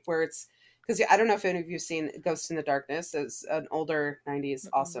theory, where it's because I don't know if any of you've seen Ghost in the Darkness. It's an older 90s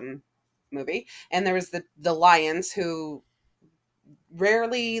awesome movie. And there was the lions who,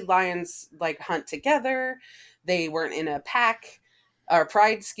 rarely lions like hunt together. They weren't in a pack or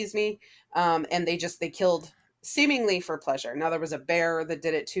pride, excuse me. And they killed seemingly for pleasure. Now there was a bear that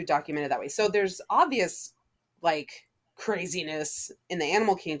did it too, documented that way. So there's obvious like craziness in the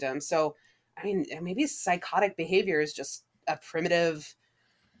animal kingdom. So I mean, maybe psychotic behavior is just a primitive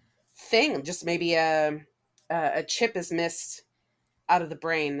thing. Just maybe a chip is missed out of the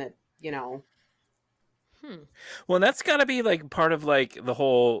brain that, Well, that's got to be like part of like the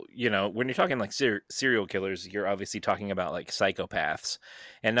whole, when you're talking like serial killers, you're obviously talking about like psychopaths.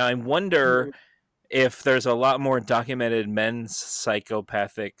 And now I wonder Mhm. if there's a lot more documented men's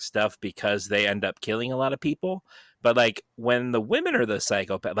psychopathic stuff because they end up killing a lot of people. But like when the women are the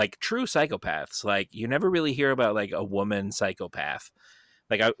psychopath, like true psychopaths, like you never really hear about like a woman psychopath.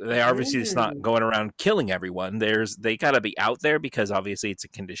 Like they obviously just not Mm. going around killing everyone. They gotta be out there because obviously it's a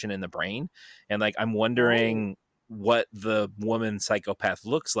condition in the brain. And like I'm Right. wondering what the woman psychopath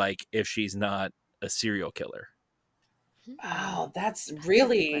looks like if she's not a serial killer. Oh, that's That's a good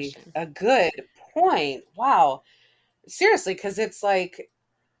really question. a good point. Wow. Seriously, because it's like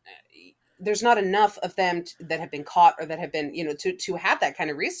there's not enough of them that have been caught or that have been, to have that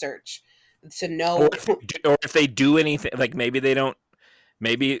kind of research to Or know. if they do anything, like maybe they don't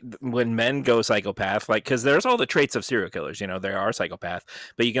maybe when men go psychopath, like, because there's all the traits of serial killers, they are psychopath,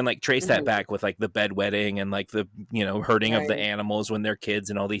 but you can like trace that Mhm. back with like the bedwetting and like the hurting of the Right. animals when they're kids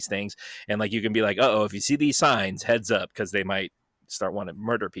and all these things, and like you can be like, oh, if you see these signs, heads up, because they might start wanting to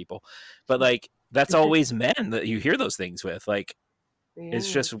murder people. But like that's always men that you hear those things with. Like Yeah. it's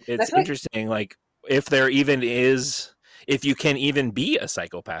And just I it's feel like interesting, like if there even is, if you can even be a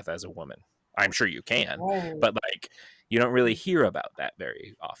psychopath as a woman. I'm sure you can, right. but like you don't really hear about that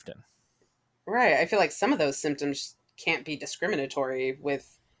very often. Right. I feel like some of those symptoms can't be discriminatory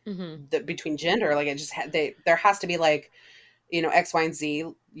with Hmm. between gender. Like it just there has to be like, X, Y, and Z.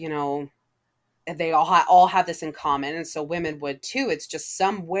 They all have this in common, and so women would too. It's just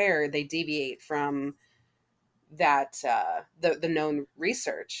somewhere they deviate from that the known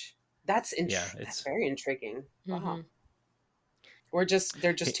research. Yeah, That's it's very intriguing. Wow. Hmm.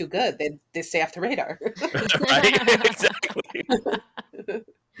 They're just too good. They stay off the radar. right. Exactly.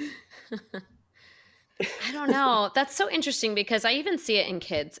 I don't know. That's so interesting because I even see it in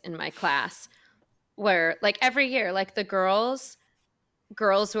kids in my class where like every year like the girls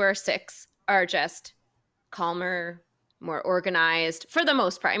who are 6 are just calmer, more organized for the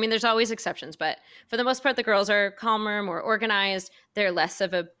most part. I mean, there's always exceptions, but for the most part, the girls are calmer, more organized. They're less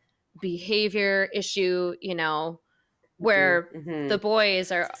of a behavior issue, where Hmm. the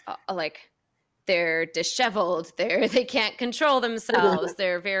boys are like, they're disheveled, they can't control themselves,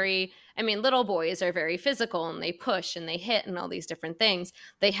 they're very, I mean, little boys are very physical and they push and they hit and all these different things.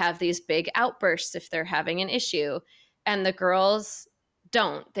 They have these big outbursts if they're having an issue, and the girls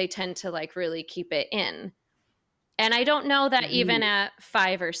don't. They tend to like really keep it in. And I don't know that even Hmm. at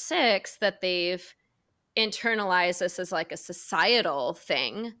 5 or 6 that they've internalized this as like a societal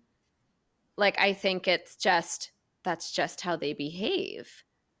thing. Like I think it's just that's just how they behave.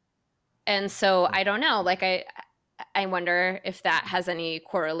 And so I don't know, like I wonder if that has any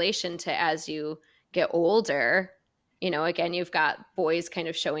correlation to as you get older, again you've got boys kind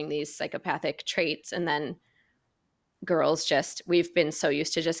of showing these psychopathic traits, and then girls just we've been so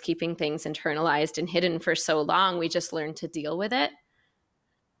used to just keeping things internalized and hidden for so long, we just learn to deal with it.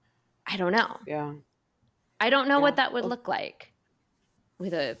 I don't know. Yeah. I don't know what Yeah. that would Well, look like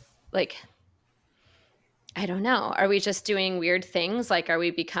with a like I don't know. Are we just doing weird things? Like, are we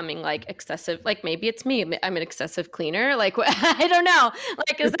becoming like excessive? Like, maybe it's me. I'm an excessive cleaner. Like, I don't know.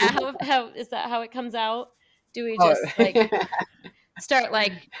 Like, is that how is that how it comes out? Do we oh, just like start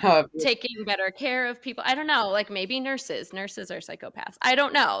like oh, taking better care of people? I don't know. Like, maybe nurses. Nurses are psychopaths. I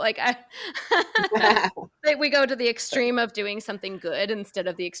don't know. Like, like we go to the extreme of doing something good instead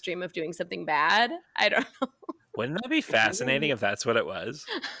of the extreme of doing something bad. I don't Wouldn't that be fascinating if that's what it was?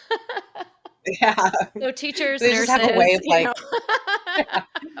 yeah. So teachers, They just have a way nurses, of like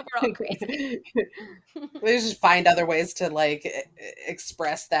we're all crazy. they just find other ways to like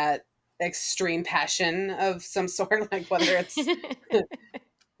express that extreme passion of some sort, like whether it's oh,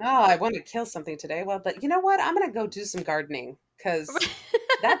 I want to kill something today. Well, but you know what? I'm gonna go do some gardening because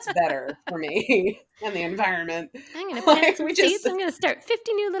that's better for me and the environment. I'm going to plant Like some we seeds. just I'm going to start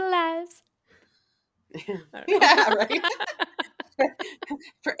 50 new little lives. I don't yeah, know. right.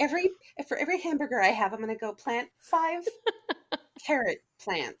 For every for every hamburger I have, I'm gonna go plant 5 carrot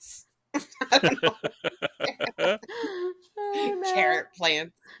plants. I don't know. Oh no. Carrot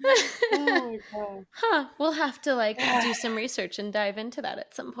plants. Oh my god. Huh. We'll have to like Yeah. do some research and dive into that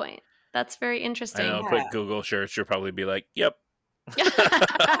at some point. That's very I know. interesting. A quick Google search, you'll probably be like, "Yep."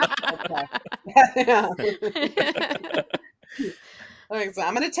 Okay. Yeah. Okay, so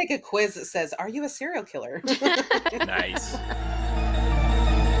I'm gonna take a quiz that says, "Are you a serial killer?" Nice.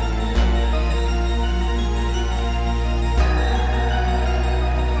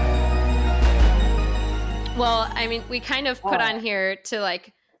 Well, I mean, we kind of put Oh, on here to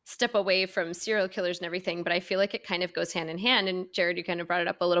like step away from serial killers and everything, but I feel like it kind of goes hand in hand. And Jared, you kind of brought it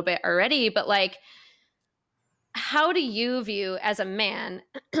up a little bit already, but like, how do you view as a man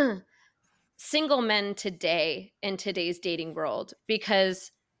single men today in today's dating world?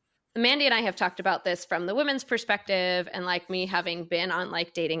 Because Mandy and I have talked about this from the women's perspective, and like me having been on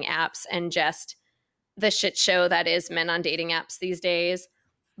like dating apps and just the shit show that is men on dating apps these days.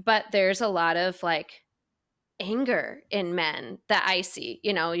 But there's a lot of like anger in men that I see.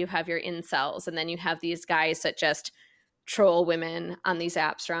 You have your incels, and then you have these guys that just troll women on these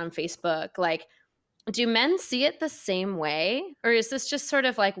apps or on Facebook. Like, do men see it the same way? Or is this just sort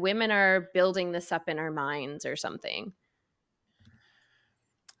of like women are building this up in our minds or something?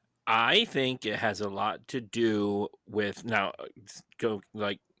 I think it has a lot to do with now. Go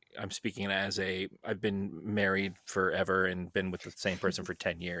like I'm speaking as I've been married forever and been with the same person for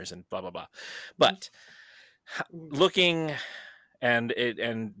 10 years and blah blah blah. But looking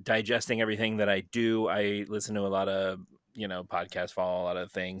and digesting everything that I do. I listen to a lot of, podcasts, follow a lot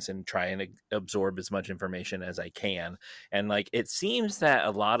of things, and try and absorb as much information as I can. And like, it seems that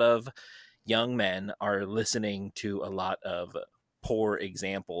a lot of young men are listening to a lot of poor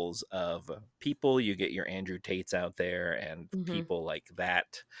examples of people. You get your Andrew Tates out there and Mm-hmm. people like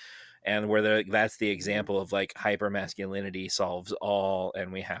that, and where that's the Mhm. example of like hyper masculinity solves all,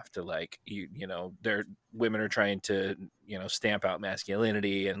 and we have to like they're women are trying to stamp out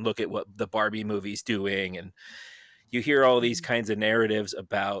masculinity and look at what the Barbie movie's doing, and you hear all these Mhm. kinds of narratives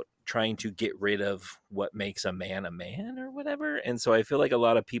about trying to get rid of what makes a man or whatever. And so I feel like a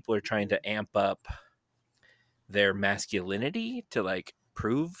lot of people are trying to amp up their masculinity to like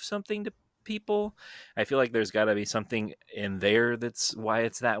prove something to people. I feel like there's got to be something in there that's why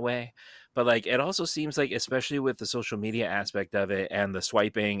it's that way. But like, it also seems like, especially with the social media aspect of it and the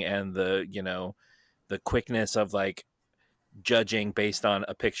swiping and the quickness of like judging based on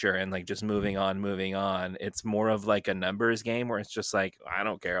a picture and like just moving on, it's more of like a numbers game where it's just like, I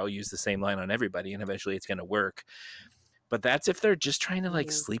don't care, I'll use the same line on everybody and eventually it's going to work. But that's if they're just trying to like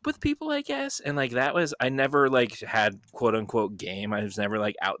Mhm. sleep with people, I guess. And like, that was, I never like had quote unquote game. I was never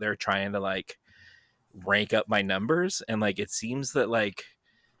like out there trying to like rank up my numbers. And like, it seems that like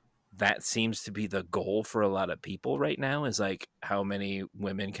that seems to be the goal for a lot of people right now, is like, how many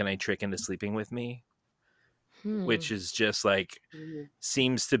women can I trick into sleeping with me? Hmm. Which is just like, Mhm.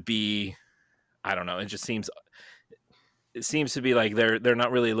 seems to be, I don't know, it seems to be like they're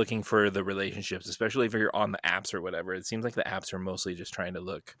not really looking for the relationships, especially if you're on the apps or whatever. It seems like the apps are mostly just trying to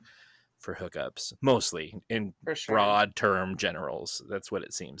look for hookups, mostly in For sure. broad term generals. That's what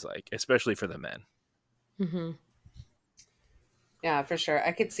it seems like, especially for the men. Mm-hmm. Yeah, for sure.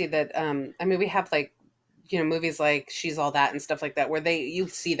 I could see that. I mean, we have like, movies like She's All That and stuff like that, where you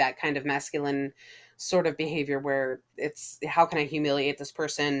see that kind of masculine sort of behavior where it's, how can I humiliate this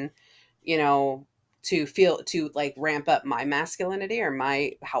person, you know, to like ramp up my masculinity or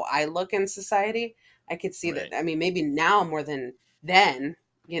my, how I look in society. I could see that. Right. I mean, maybe now more than then,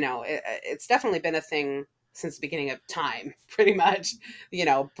 it's definitely been a thing since the beginning of time, pretty much,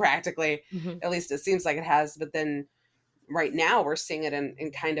 practically, Mm-hmm. at least it seems like it has. But then right now we're seeing it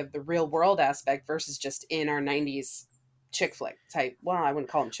in kind of the real world aspect versus just in our 90s chick flick type. Well, I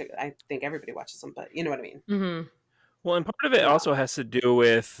wouldn't call them chick. I think everybody watches them, but you know what I mean. Mm-hmm. Well, and part of it Yeah. also has to do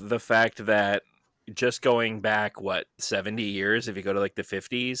with the fact that just going back, what, 70 years, if you go to like the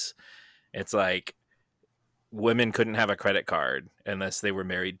 50s, it's like women couldn't have a credit card unless they were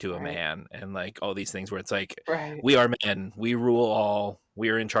married to a Right. man, and like all these things where it's like, Right. we are men, we rule all, we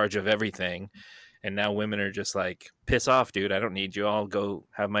are in charge of everything. And now women are just like, piss off, dude, I don't need you, I'll go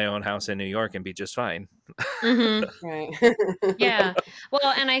have my own house in New York and be just fine. Mm-hmm. Right. Yeah.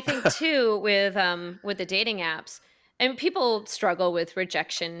 Well, and I think too with the dating apps, and people struggle with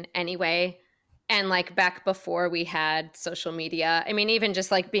rejection anyway. And like back before we had social media, I mean, even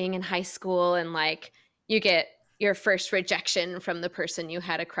just like being in high school and like you get your first rejection from the person you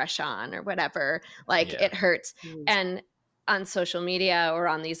had a crush on or whatever, like Yeah. it hurts. Mm. And on social media or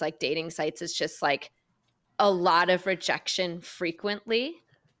on these like dating sites, it's just like a lot of rejection frequently.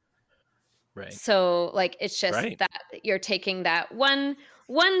 Right. So like it's just Right. that you're taking that one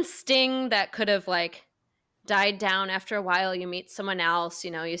sting that could have like died down after a while. You meet someone else,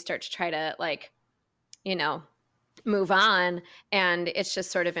 you start to try to like, you know, move on, and it's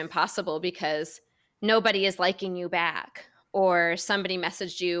just sort of impossible because nobody is liking you back, or somebody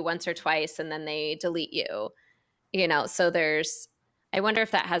messaged you once or twice and then they delete you. So there's, I wonder if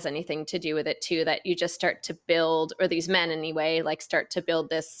that has anything to do with it too, that you just start to build, or these men anyway, like start to build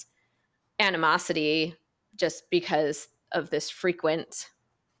this animosity just because of this frequent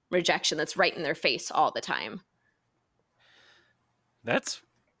rejection that's right in their face all the time. That's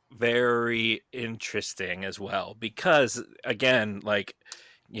very interesting as well, because again, like,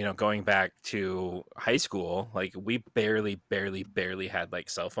 going back to high school, like we barely had like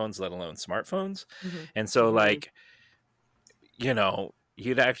cell phones, let alone smartphones. Mm-hmm. And so Hmm. like,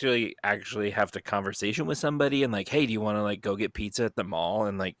 you'd actually have to conversation with somebody and like, hey, do you want to like go get pizza at the mall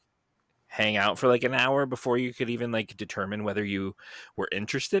and like hang out for like an hour before you could even like determine whether you were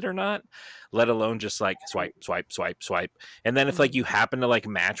interested or not, let alone just like swipe, Right. swipe, swipe, swipe. And then if like Mm-hmm. you happen to like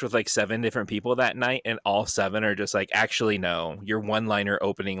match with like 7 different people that night and all 7 are just like, actually, no, your one liner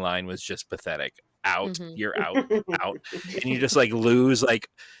opening line was just pathetic. Out, Mm-hmm. you're out, out. And you just like lose like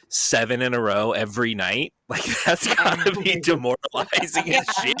 7 in a row every night. Like, that's Yeah. gotta be demoralizing as Yeah.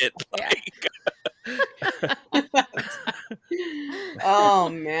 shit. Yeah. Like, Oh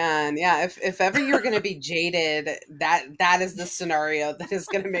man, yeah. If ever you're going to be jaded, that is the scenario that is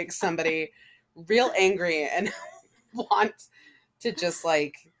going to make somebody real angry and want to just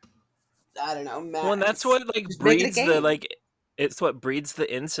like, I don't know, Well, and that's what like just make it a breeds the game. like it's what breeds the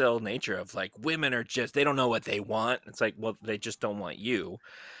incel nature of like women are just they don't know what they want. It's like, well, they just don't want you.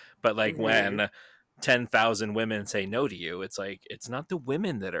 But like Hmm. when 10,000 women say no to you, it's like it's not the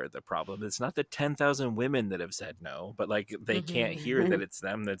women that are the problem. It's not the 10,000 women that have said no, but like they can't Mm-hmm. hear that it's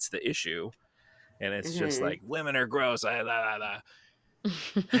them that's the issue. And it's just Hmm. like women are gross.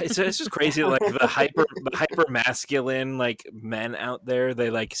 It's just crazy. Like the hyper masculine like men out there, they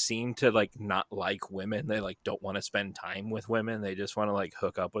like seem to like not like women. They like don't want to spend time with women. They just want to like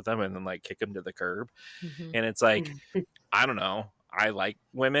hook up with them and then like kick them to the curb. Mm-hmm. And it's like I don't know. I like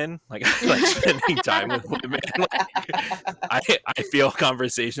women. Like I like spending time with women. Like I feel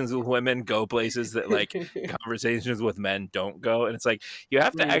conversations with women go places that like conversations with men don't go. And it's like you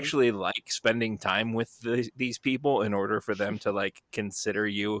have to Mm. actually like spending time with these people in order for them to like consider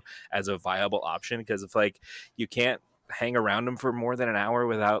you as a viable option. Because if like you can't hang around them for more than an hour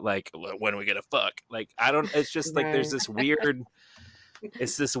without like when are we gonna fuck? Like I don't. It's just like there's Right. this weird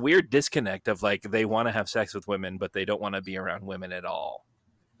it's this weird disconnect of like they want to have sex with women but they don't want to be around women at all,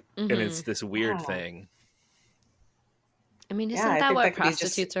 and Mm-hmm. it's this weird Yeah. thing. I mean, Yeah, isn't I that think what that could be just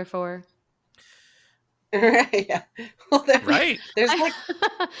prostitutes are for? right. Yeah. Well, Right. there's like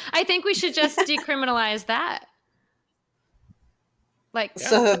I think we should just decriminalize that. Like Yeah.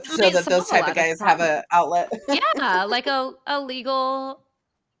 so that so might that solve those a type of lot of guys have a problems. outlet. Yeah, like a legal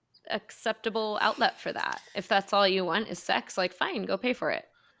acceptable outlet for that. If that's all you want is sex, like fine, go pay for it.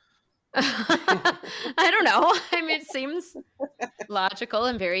 I don't know. I mean, it seems logical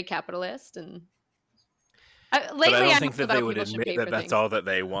and very capitalist. And But I lately, don't I think don't know that they that would people should admit pay that for that's things. all that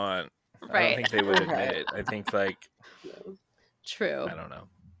they want. I don't Right. think they would admit Right. it. I think like True. I don't know.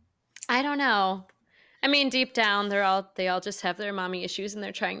 I don't know. I mean, deep down, they all just have their mommy issues, and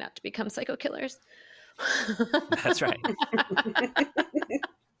they're trying not to become psycho killers. That's right.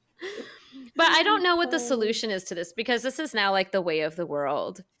 But I don't know what the solution is to this because this is now like the way of the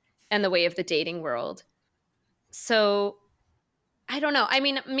world and the way of the dating world. So I don't know. I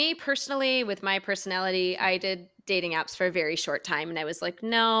mean, me personally, with my personality, I did dating apps for a very short time and I was like,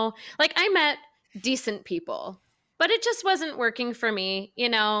 no, like I met decent people, but it just wasn't working for me. You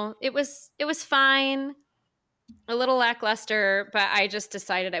know, it was fine, a little lackluster, but I just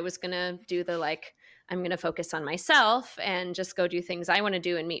decided I was going to do the like, I'm going to focus on myself and just go do things I want to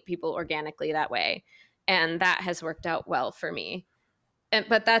do and meet people organically that way. And that has worked out well for me.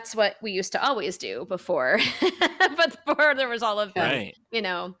 But that's what we used to always do before. But before there was all of Yeah. the, Right. you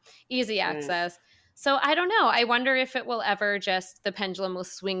know, easy Right. access. So I don't know. I wonder if it will ever just, the pendulum will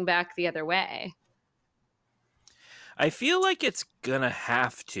swing back the other way. I feel like it's gonna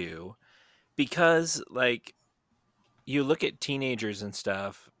have to, because like you look at teenagers and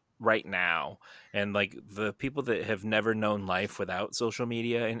stuff right now, and like the people that have never known life without social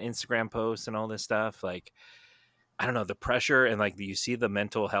media and Instagram posts and all this stuff, like I don't know, the pressure and like you see the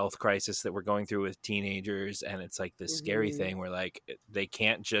mental health crisis that we're going through with teenagers. And it's like this scary Hmm. thing where like they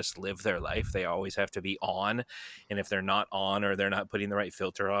can't just live their life. They always have to be on. And if they're not on or they're not putting the right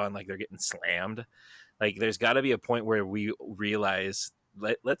filter on, like they're getting slammed. Like there's got to be a point where we realize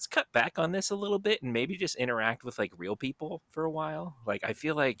let's cut back on this a little bit and maybe just interact with like real people for a while. Like I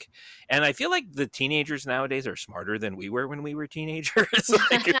feel like the teenagers nowadays are smarter than we were when we were teenagers.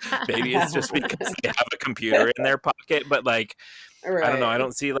 Like maybe it's just because they have a computer in their pocket, but like I don't know, I Right.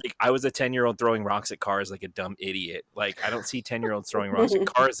 don't see like I was a 10-year-old throwing rocks at cars like a dumb idiot. Like I don't see 10-year-olds throwing rocks at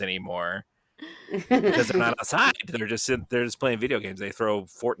cars anymore because they're not outside. They're just playing video games. They throw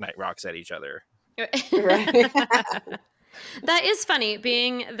Fortnite rocks at each other. Right. That is funny.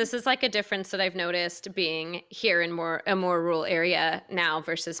 This is like a difference that I've noticed being here in a more rural area now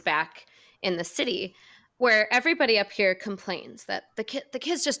versus back in the city, where everybody up here complains that the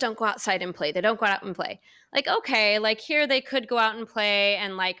kids just don't go outside and play. They don't go out and play. Like okay, like here they could go out and play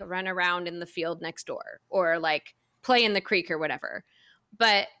and like run around in the field next door or like play in the creek or whatever.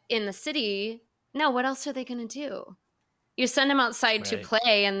 But in the city, no. What else are they going to do? You send them outside to Right.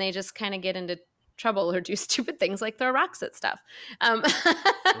 play and they just kind of get into trouble or do stupid things like throw rocks at stuff. Um,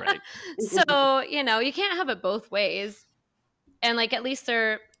 Right. so, you know, you can't have it both ways. And like, at least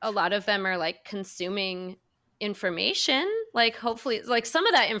a lot of them are like consuming information. Like, hopefully, like some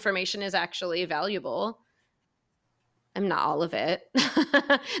of that information is actually valuable. I'm not all of it.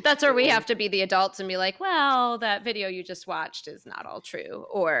 That's where we Yeah. have to be the adults and be like, well, that video you just watched is not all true.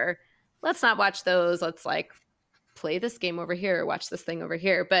 Or let's not watch those. Let's like play this game over here or watch this thing over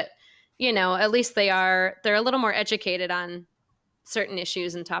here. But, you know, at least they're a little more educated on certain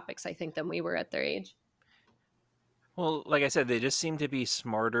issues and topics, I think, than we were at their age. Well, like I said, they just seem to be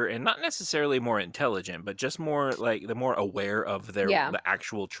smarter and not necessarily more intelligent, but just more like they're more aware of Yeah. the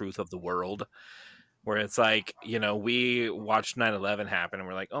actual truth of the world. Where it's like, we watched 9/11 happen and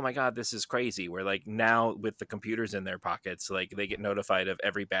we're like, oh my God, this is crazy. We're like, now with the computers in their pockets, like they get notified of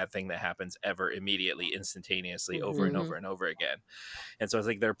every bad thing that happens ever immediately, instantaneously, over and Mm-hmm. Mm-hmm. over and over again. And so it's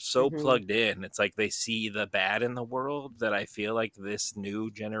like they're so Mm-hmm. plugged in. It's like they see the bad in the world that I feel like this new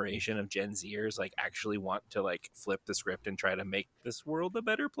generation of Gen Zers like actually want to like flip the script and try to make this world a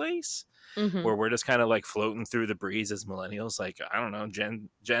better place. Mm-hmm. Where we're just kind of like floating through the breeze as millennials. Like, I don't know, Gen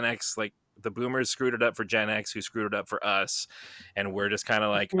X, like the boomers screwed it up for Gen X, who screwed it up for us. And we're just kind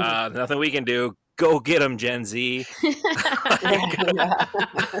of like, nothing we can do. Go get them, Gen Z. Like, Yeah.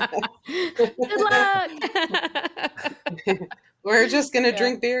 Good luck. We're just gonna Yeah.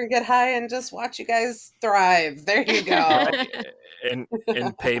 drink beer and get high and just watch you guys thrive. There you right. go.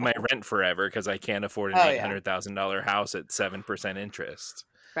 And pay my rent forever because I can't afford an Oh yeah. $800,000 house at 7% interest.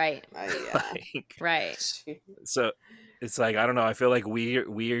 Right. Yeah. Like, Right. so it's like, I don't know, I feel like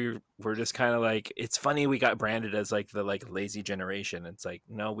we're just kind of like, it's funny we got branded as like the like lazy generation. It's like,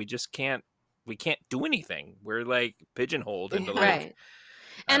 no, we can't do anything. We're like pigeonholed into like, Right.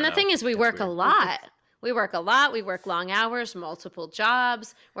 I And don't the know, thing is, we it's work a weird. lot. We work a lot. We work long hours, multiple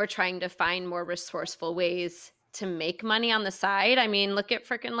jobs. We're trying to find more resourceful ways to make money on the side. I mean, look at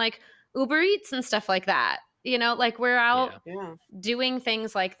freaking like Uber Eats and stuff like that. Like we're out Yeah. Yeah. doing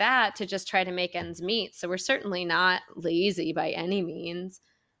things like that to just try to make ends meet. So we're certainly not lazy by any means.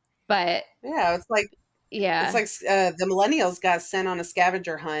 But Yeah. It's yeah. like the millennials got sent on a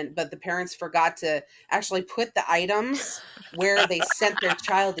scavenger hunt, but the parents forgot to actually put the items where they sent their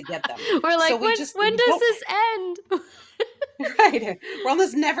child to get them. We're So like, we when we does don't this end? right. We're on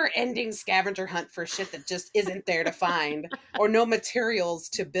this never-ending scavenger hunt for shit that just isn't there to find, or no materials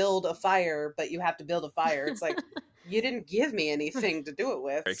to build a fire, but you have to build a fire. It's like you didn't give me anything to do it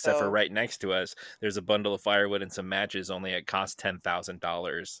with, Except for so right next to us, there's a bundle of firewood and some matches. Only it costs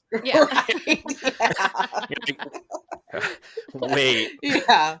 $10,000. Yeah. right. Yeah. Wait,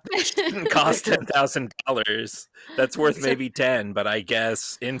 Yeah. shouldn't cost $10,000. That's worth maybe 10, but I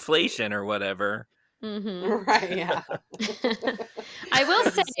guess inflation or whatever. Mm-hmm. Right. Yeah. I will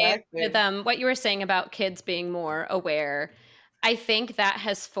say with Exactly. what you were saying about kids being more aware, I think that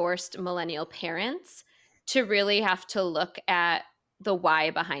has forced millennial parents to really have to look at the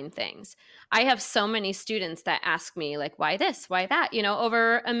why behind things. I have so many students that ask me like, why this, why that,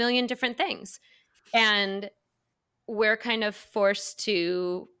 over a million different things. And we're kind of forced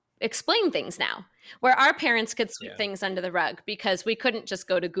to explain things now, where our parents could sweep Yeah. things under the rug because we couldn't just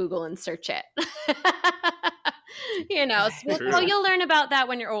go to Google and search it. So True. well, you'll learn about that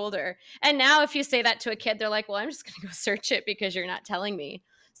when you're older. And now if you say that to a kid, they're like, well, I'm just going to go search it because you're not telling me.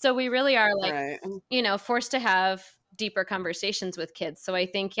 So we really are like, Right. forced to have deeper conversations with kids. So I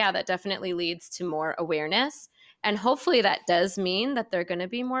think, yeah, that definitely leads to more awareness. And hopefully that does mean that they're going to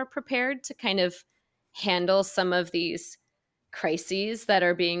be more prepared to kind of handle some of these crises that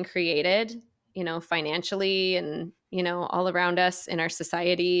are being created, financially and, all around us in our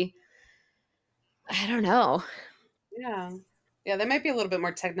society. I don't know. Yeah. Yeah, they might be a little bit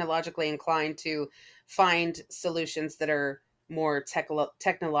more technologically inclined to find solutions that are more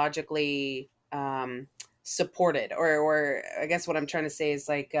technologically supported, or I guess what I'm trying to say is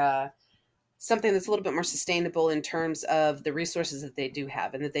like something that's a little bit more sustainable in terms of the resources that they do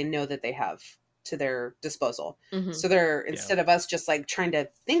have and that they know that they have to their disposal. Mm-hmm. So they're, Yeah. instead of us just like trying to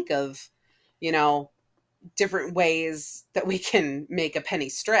think of, you know, different ways that we can make a penny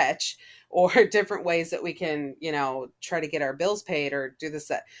stretch, or different ways that we can, try to get our bills paid or do this,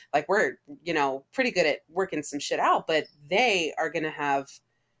 that, like we're, pretty good at working some shit out, but they are going to have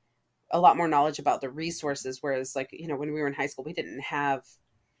a lot more knowledge about the resources. Whereas like, when we were in high school, we didn't have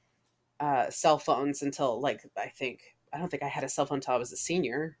cell phones until like, I don't think I had a cell phone until I was a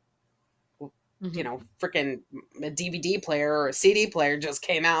senior. Mm-hmm. Freaking a DVD player or a CD player just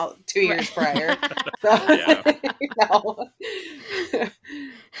came out 2 years Right. prior. So, Yeah.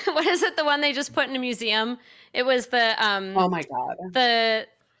 What is it? The one they just put in a museum? It was Oh my God. the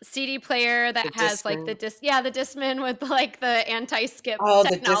CD player that The has like the Discman. the Discman with like the anti-skip Oh,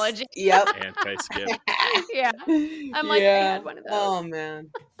 technology. yep. Anti-skip. Yeah. I'm like, I Yeah. had one of those. Oh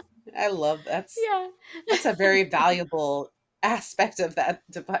man. I love Yeah. that's a very valuable aspect of that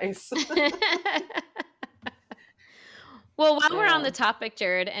device. Well, while we're on Yeah. the topic,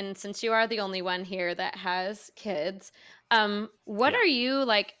 Jared, and since you are the only one here that has kids, what Yeah. are you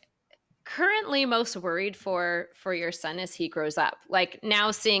like currently most worried for your son as he grows up? Like now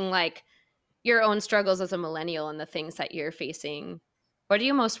seeing like your own struggles as a millennial and the things that you're facing. What are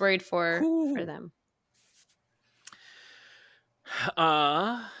you most worried for Whew. them?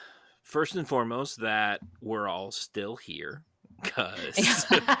 First and foremost, that we're all still here because,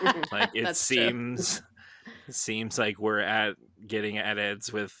 Mhm. like, it That's true. seems like we're at getting at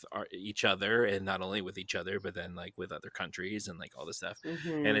eds with each other, and not only with each other, but then like with other countries and like all this stuff.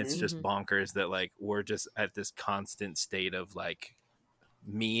 And it's Mhm. just bonkers that like we're just at this constant state of like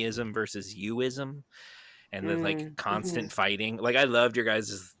meism versus youism, and the like Mhm. constant fighting. Like I loved your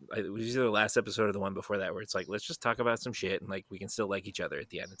guys'. It was either the last episode or the one before that, where it's like, let's just talk about some shit and like we can still like each other at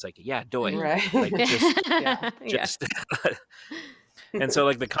the end. It's like, yeah, doy, Right. like Yeah. Yeah. just. And so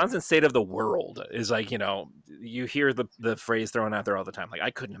like the constant state of the world is like, you hear the phrase thrown out there all the time, like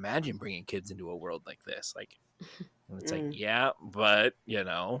I couldn't imagine bringing kids into a world like this, like, and it's like, Mm. yeah, but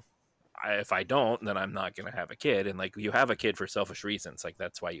if I don't, then I'm not gonna have a kid. And like you have a kid for selfish reasons, like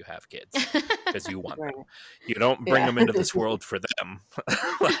that's why you have kids, because you want Right. them. You don't bring Yeah. them into this world for them.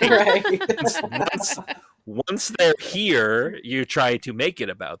 Like Right. once once they're here, you try to make it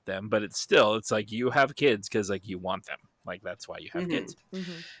about them, but it's like you have kids because like you want them, like that's why you have Mhm. kids.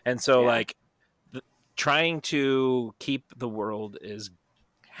 Mhm. And so Yeah. like trying to keep the world as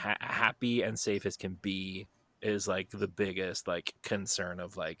happy and safe as can be is like the biggest like concern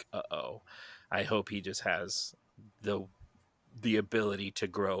of like, uh-oh, I hope he just has the ability to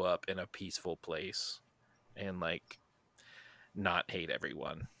grow up in a peaceful place and like not hate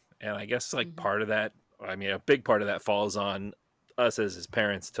everyone. And I guess like Mhm. part of that, I mean, a big part of that falls on us as his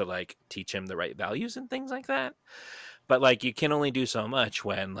parents to like teach him the right values and things like that. But like you can only do so much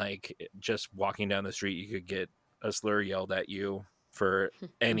when like just walking down the street you could get a slur yelled at you for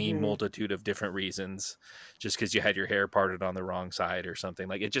any Mhm. multitude of different reasons, just because you had your hair parted on the wrong side or something.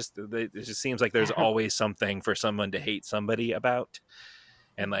 Like it just seems like there's always something for someone to hate somebody about.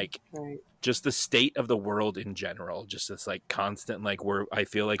 And like Right. just the state of the world in general, just this like constant, like I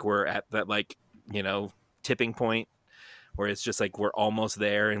feel like we're at that like, tipping point where it's just like we're almost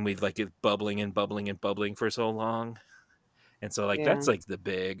there and we've like it's bubbling and bubbling and bubbling for so long. And so like Yeah. that's like the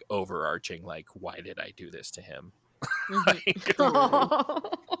big overarching like, why did I do this to him? Mhm. Like, Right.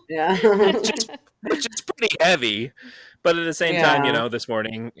 Oh. Yeah. which is which is pretty heavy. But at the same time, Yeah. this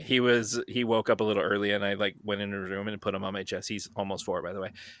morning he woke up a little early and I like went into his room and put him on my chest. He's almost 4, by the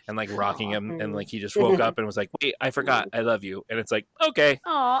way, and like rocking Aw. him, and Mm. like he just woke up and was like, "Wait, I forgot, I love you." And it's like, okay,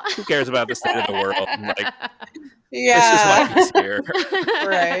 Aw. who cares about the state of the world? And like, this is why Yeah. he's here.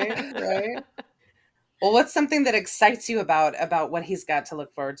 Right. Right. Well, what's something that excites you about what he's got to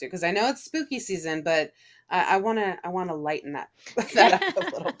look forward to? Because I know it's spooky season, but I wanna lighten that that up a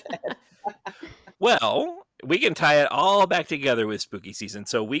little bit. Well, we can tie it all back together with spooky season.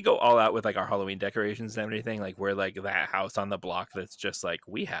 So we go all out with like our Halloween decorations and everything. Like we're like that house on the block that's just like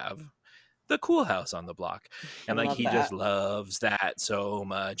we have the cool house on the block. I And like love he just that. loves that so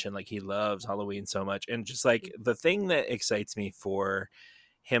much. And like he loves Halloween so much. And just like the thing that excites me for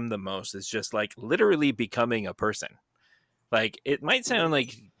him the most is just like literally becoming a person. Like it might sound Nice.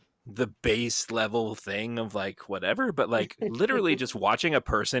 like the base level thing of like whatever, but like literally just watching a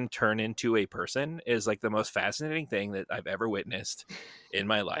person turn into a person is like the most fascinating thing that I've ever witnessed in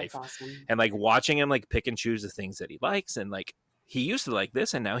my That's life. awesome. And like watching him like pick and choose the things that he likes, and like he used to like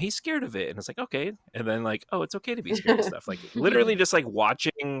this and now he's scared of it, and it's like, okay, and then like, oh, it's okay to be scared of stuff. Like literally just like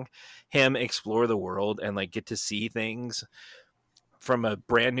watching him explore the world and like get to see things from a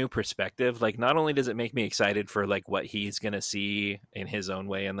brand new perspective. Like not only does it make me excited for like what he's gonna see in his own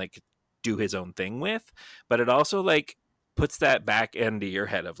way and like do his own thing with, but it also like puts that back into your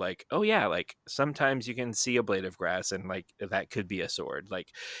head of like, oh yeah, like sometimes you can see a blade of grass and like that could be a sword. Like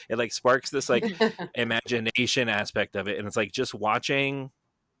it like sparks this like imagination aspect of it, and it's like just watching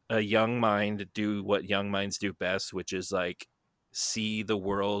a young mind do what young minds do best, which is like see the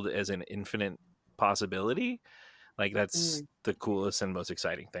world as an infinite possibility. Like that's Mm. the coolest and most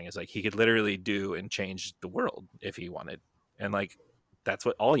exciting thing, is like he could literally do and change the world if he wanted. And like that's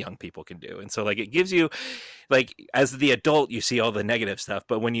what all young people can do. And so like it gives you, like, as the adult you see all the negative stuff,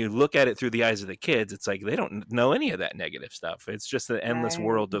 but when you look at it through the eyes of the kids, it's like they don't know any of that negative stuff. It's just an endless Right.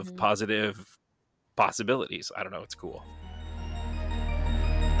 world of positive possibilities. I don't know, it's cool.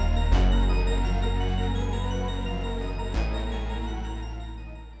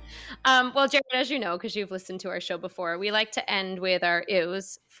 Well, Jared, as you know, because you've listened to our show before, we like to end with our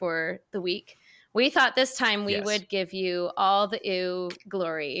ews for the week. We thought this time we Yes. would give you all the ew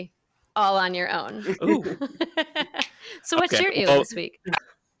glory all on your own. Ooh. So what's Okay. your ew Well, this week?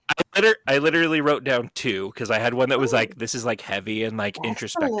 I literally wrote down 2 because I had one that was like, this is like heavy and like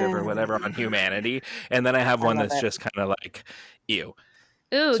introspective or whatever Excellent. on humanity, and then I have I one love that's it. just kind of like, ew.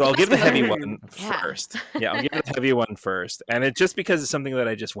 Ooh, So I'll give the heavy Mm. one Yeah. first. Yeah, I'll give the heavy one first. And it's just because it's something that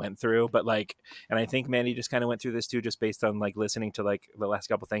I just went through. But like, and I think Mandy just kind of went through this too, just based on like listening to like the last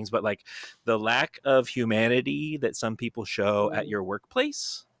couple things. But like the lack of humanity that some people show at your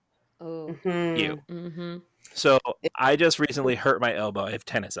workplace, Oh. you. Mhm. Mm-hmm. So I just recently hurt my elbow. I have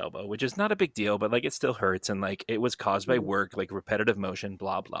tennis elbow, which is not a big deal, but like it still hurts. And like it was caused by work, like repetitive motion,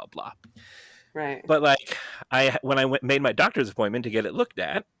 blah, blah, blah. Right. But like when I made my doctor's appointment to get it looked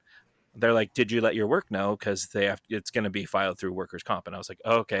at, they're like, "Did you let your work know? Because it's going to be filed through workers' comp." And I was like,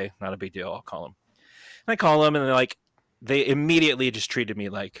 oh, "Okay, not a big deal. I'll call them." And I call them, and they're like, they immediately just treated me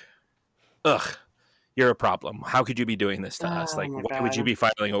like, "Ugh, you're a problem. How could you be doing this to us? Oh Like, my why would you God. be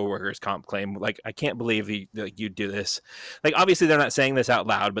filing a workers' comp claim? Like, I can't believe you do this. Like, obviously they're not saying this out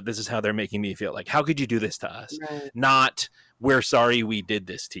loud, but this is how they're making me feel. Like, how could you do this to us? Right. Not we're sorry we did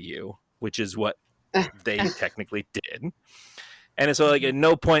this to you, which is what they technically did." And so, like, at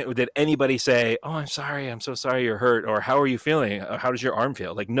no point did anybody say, "Oh, I'm sorry. I'm so sorry you're hurt," or "How are you feeling? Or, how does your arm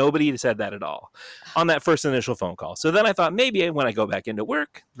feel?" Like, nobody said that at all on that first initial phone call. So then I thought maybe when I go back into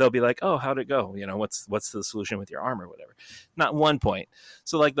work, they'll be like, "Oh, how'd it go? You know, what's the solution with your arm or whatever?" Not one point.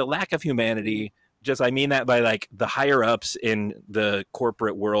 So, like, the lack of humanity. Just, I mean that by like the higher ups in the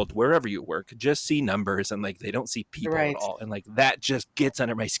corporate world, wherever you work, just see numbers and like they don't see people at Right. all. And like that just gets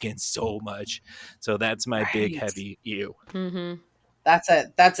under my skin so much. So that's my big, Right. heavy ew. Mm-hmm.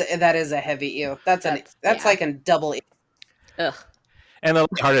 That is a heavy ew. That's Yeah. like a double ew. Ugh. And the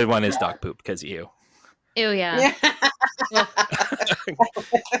hearted one is dog poop because of you. Ew, yeah. Yeah.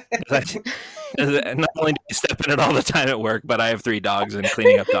 Ugh. Not only do you step in it all the time at work, but I have 3 dogs, and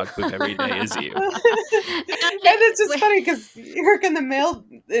cleaning up dog poop every day is you. And it's just funny because you work in the mail,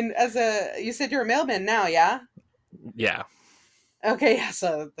 and you said you're a mailman now, yeah? Yeah. Okay, yeah.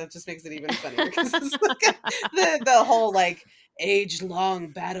 So that just makes it even funnier because it's like the whole like age-long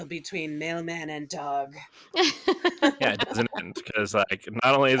battle between mailman and dog. Yeah, it doesn't end because, like,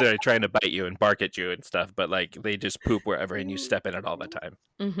 not only are they trying to bite you and bark at you and stuff, but, like, they just poop wherever and you step in it all the time.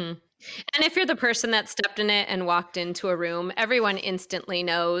 Mm-hmm. And if you're the person that stepped in it and walked into a room, everyone instantly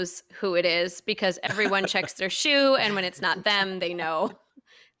knows who it is because everyone checks their shoe, and when it's not them, they know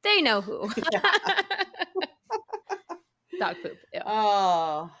who. Yeah. Dog poop. Ew.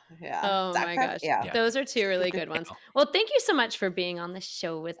 Oh, yeah. Oh Dog my poop? gosh. Yeah. Yeah. Those are 2 really good ones. Well, thank you so much for being on the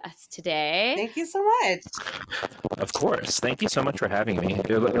show with us today. Thank you so much. Of course. Thank you so much for having me.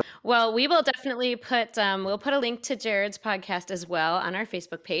 Well, we will definitely put we'll put a link to Jared's podcast as well on our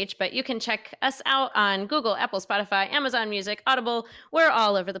Facebook page, but you can check us out on Google, Apple, Spotify, Amazon Music, Audible. We're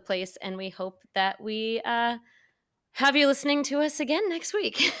all over the place, and we hope that we have you listening to us again next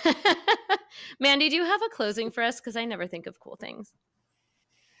week. Mandy, do you have a closing for us? Because I never think of cool things.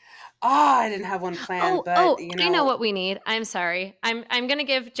 I didn't have one planned, but I know what we need. I'm sorry. I'm gonna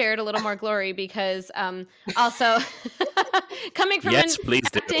give Jared a little more glory because also coming from Yes, please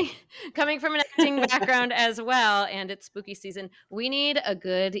do. coming from an acting background as well, and it's spooky season, we need a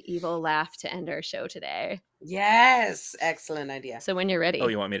good evil laugh to end our show today. Yes, excellent idea. So when you're ready. Oh,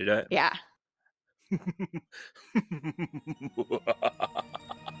 you want me to do it? Yeah.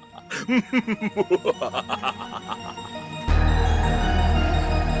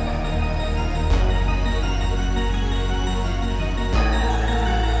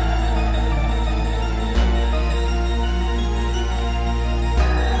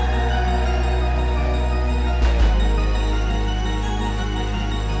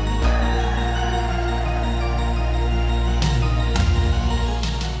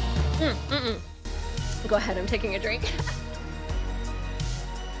 Go ahead, I'm taking a drink.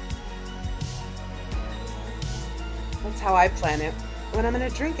 That's how I plan it. When I'm going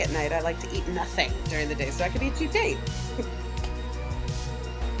to drink at night, I like to eat nothing during the day so I can eat too date.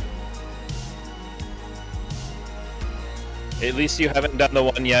 At least you haven't done the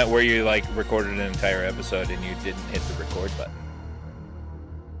one yet where you like recorded an entire episode and you didn't hit the record button.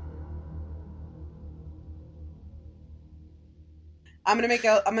 I'm gonna make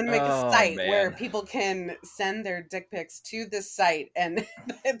a site where man. people can send their dick pics to this site, and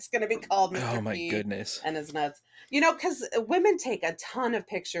it's gonna be called Mr. Oh my P goodness. and his nuts. You know, because women take a ton of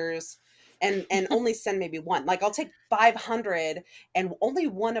pictures and only send maybe one. Like I'll take 500, and only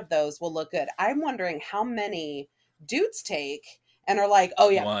one of those will look good. I'm wondering how many dudes take and are like, oh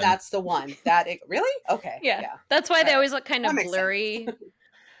yeah, One. that's the one. Really? Okay. Yeah. That's why they always look kind of That makes blurry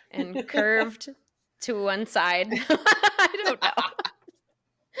and curved to one side. I don't know.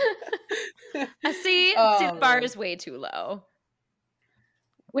 See, Oh, the bar man. is way too low.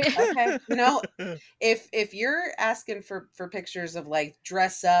 Okay. If you're asking for pictures of like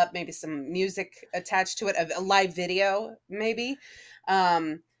dress up, maybe some music attached to it, a live video, maybe,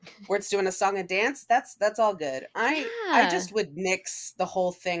 where it's doing a song and dance, that's all good. I Yeah. just would mix the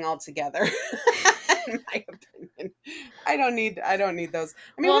whole thing all together. In my opinion, I don't need those.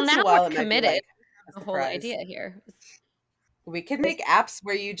 I mean, Well, once now in a we're while, it might be committed. like a The whole surprise. idea here. We could make apps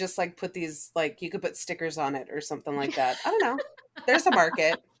where you just like put these, like you could put stickers on it or something like that. I don't know. There's a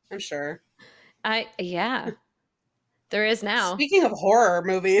market, I'm sure. Yeah, there is now. Speaking of horror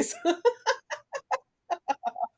movies,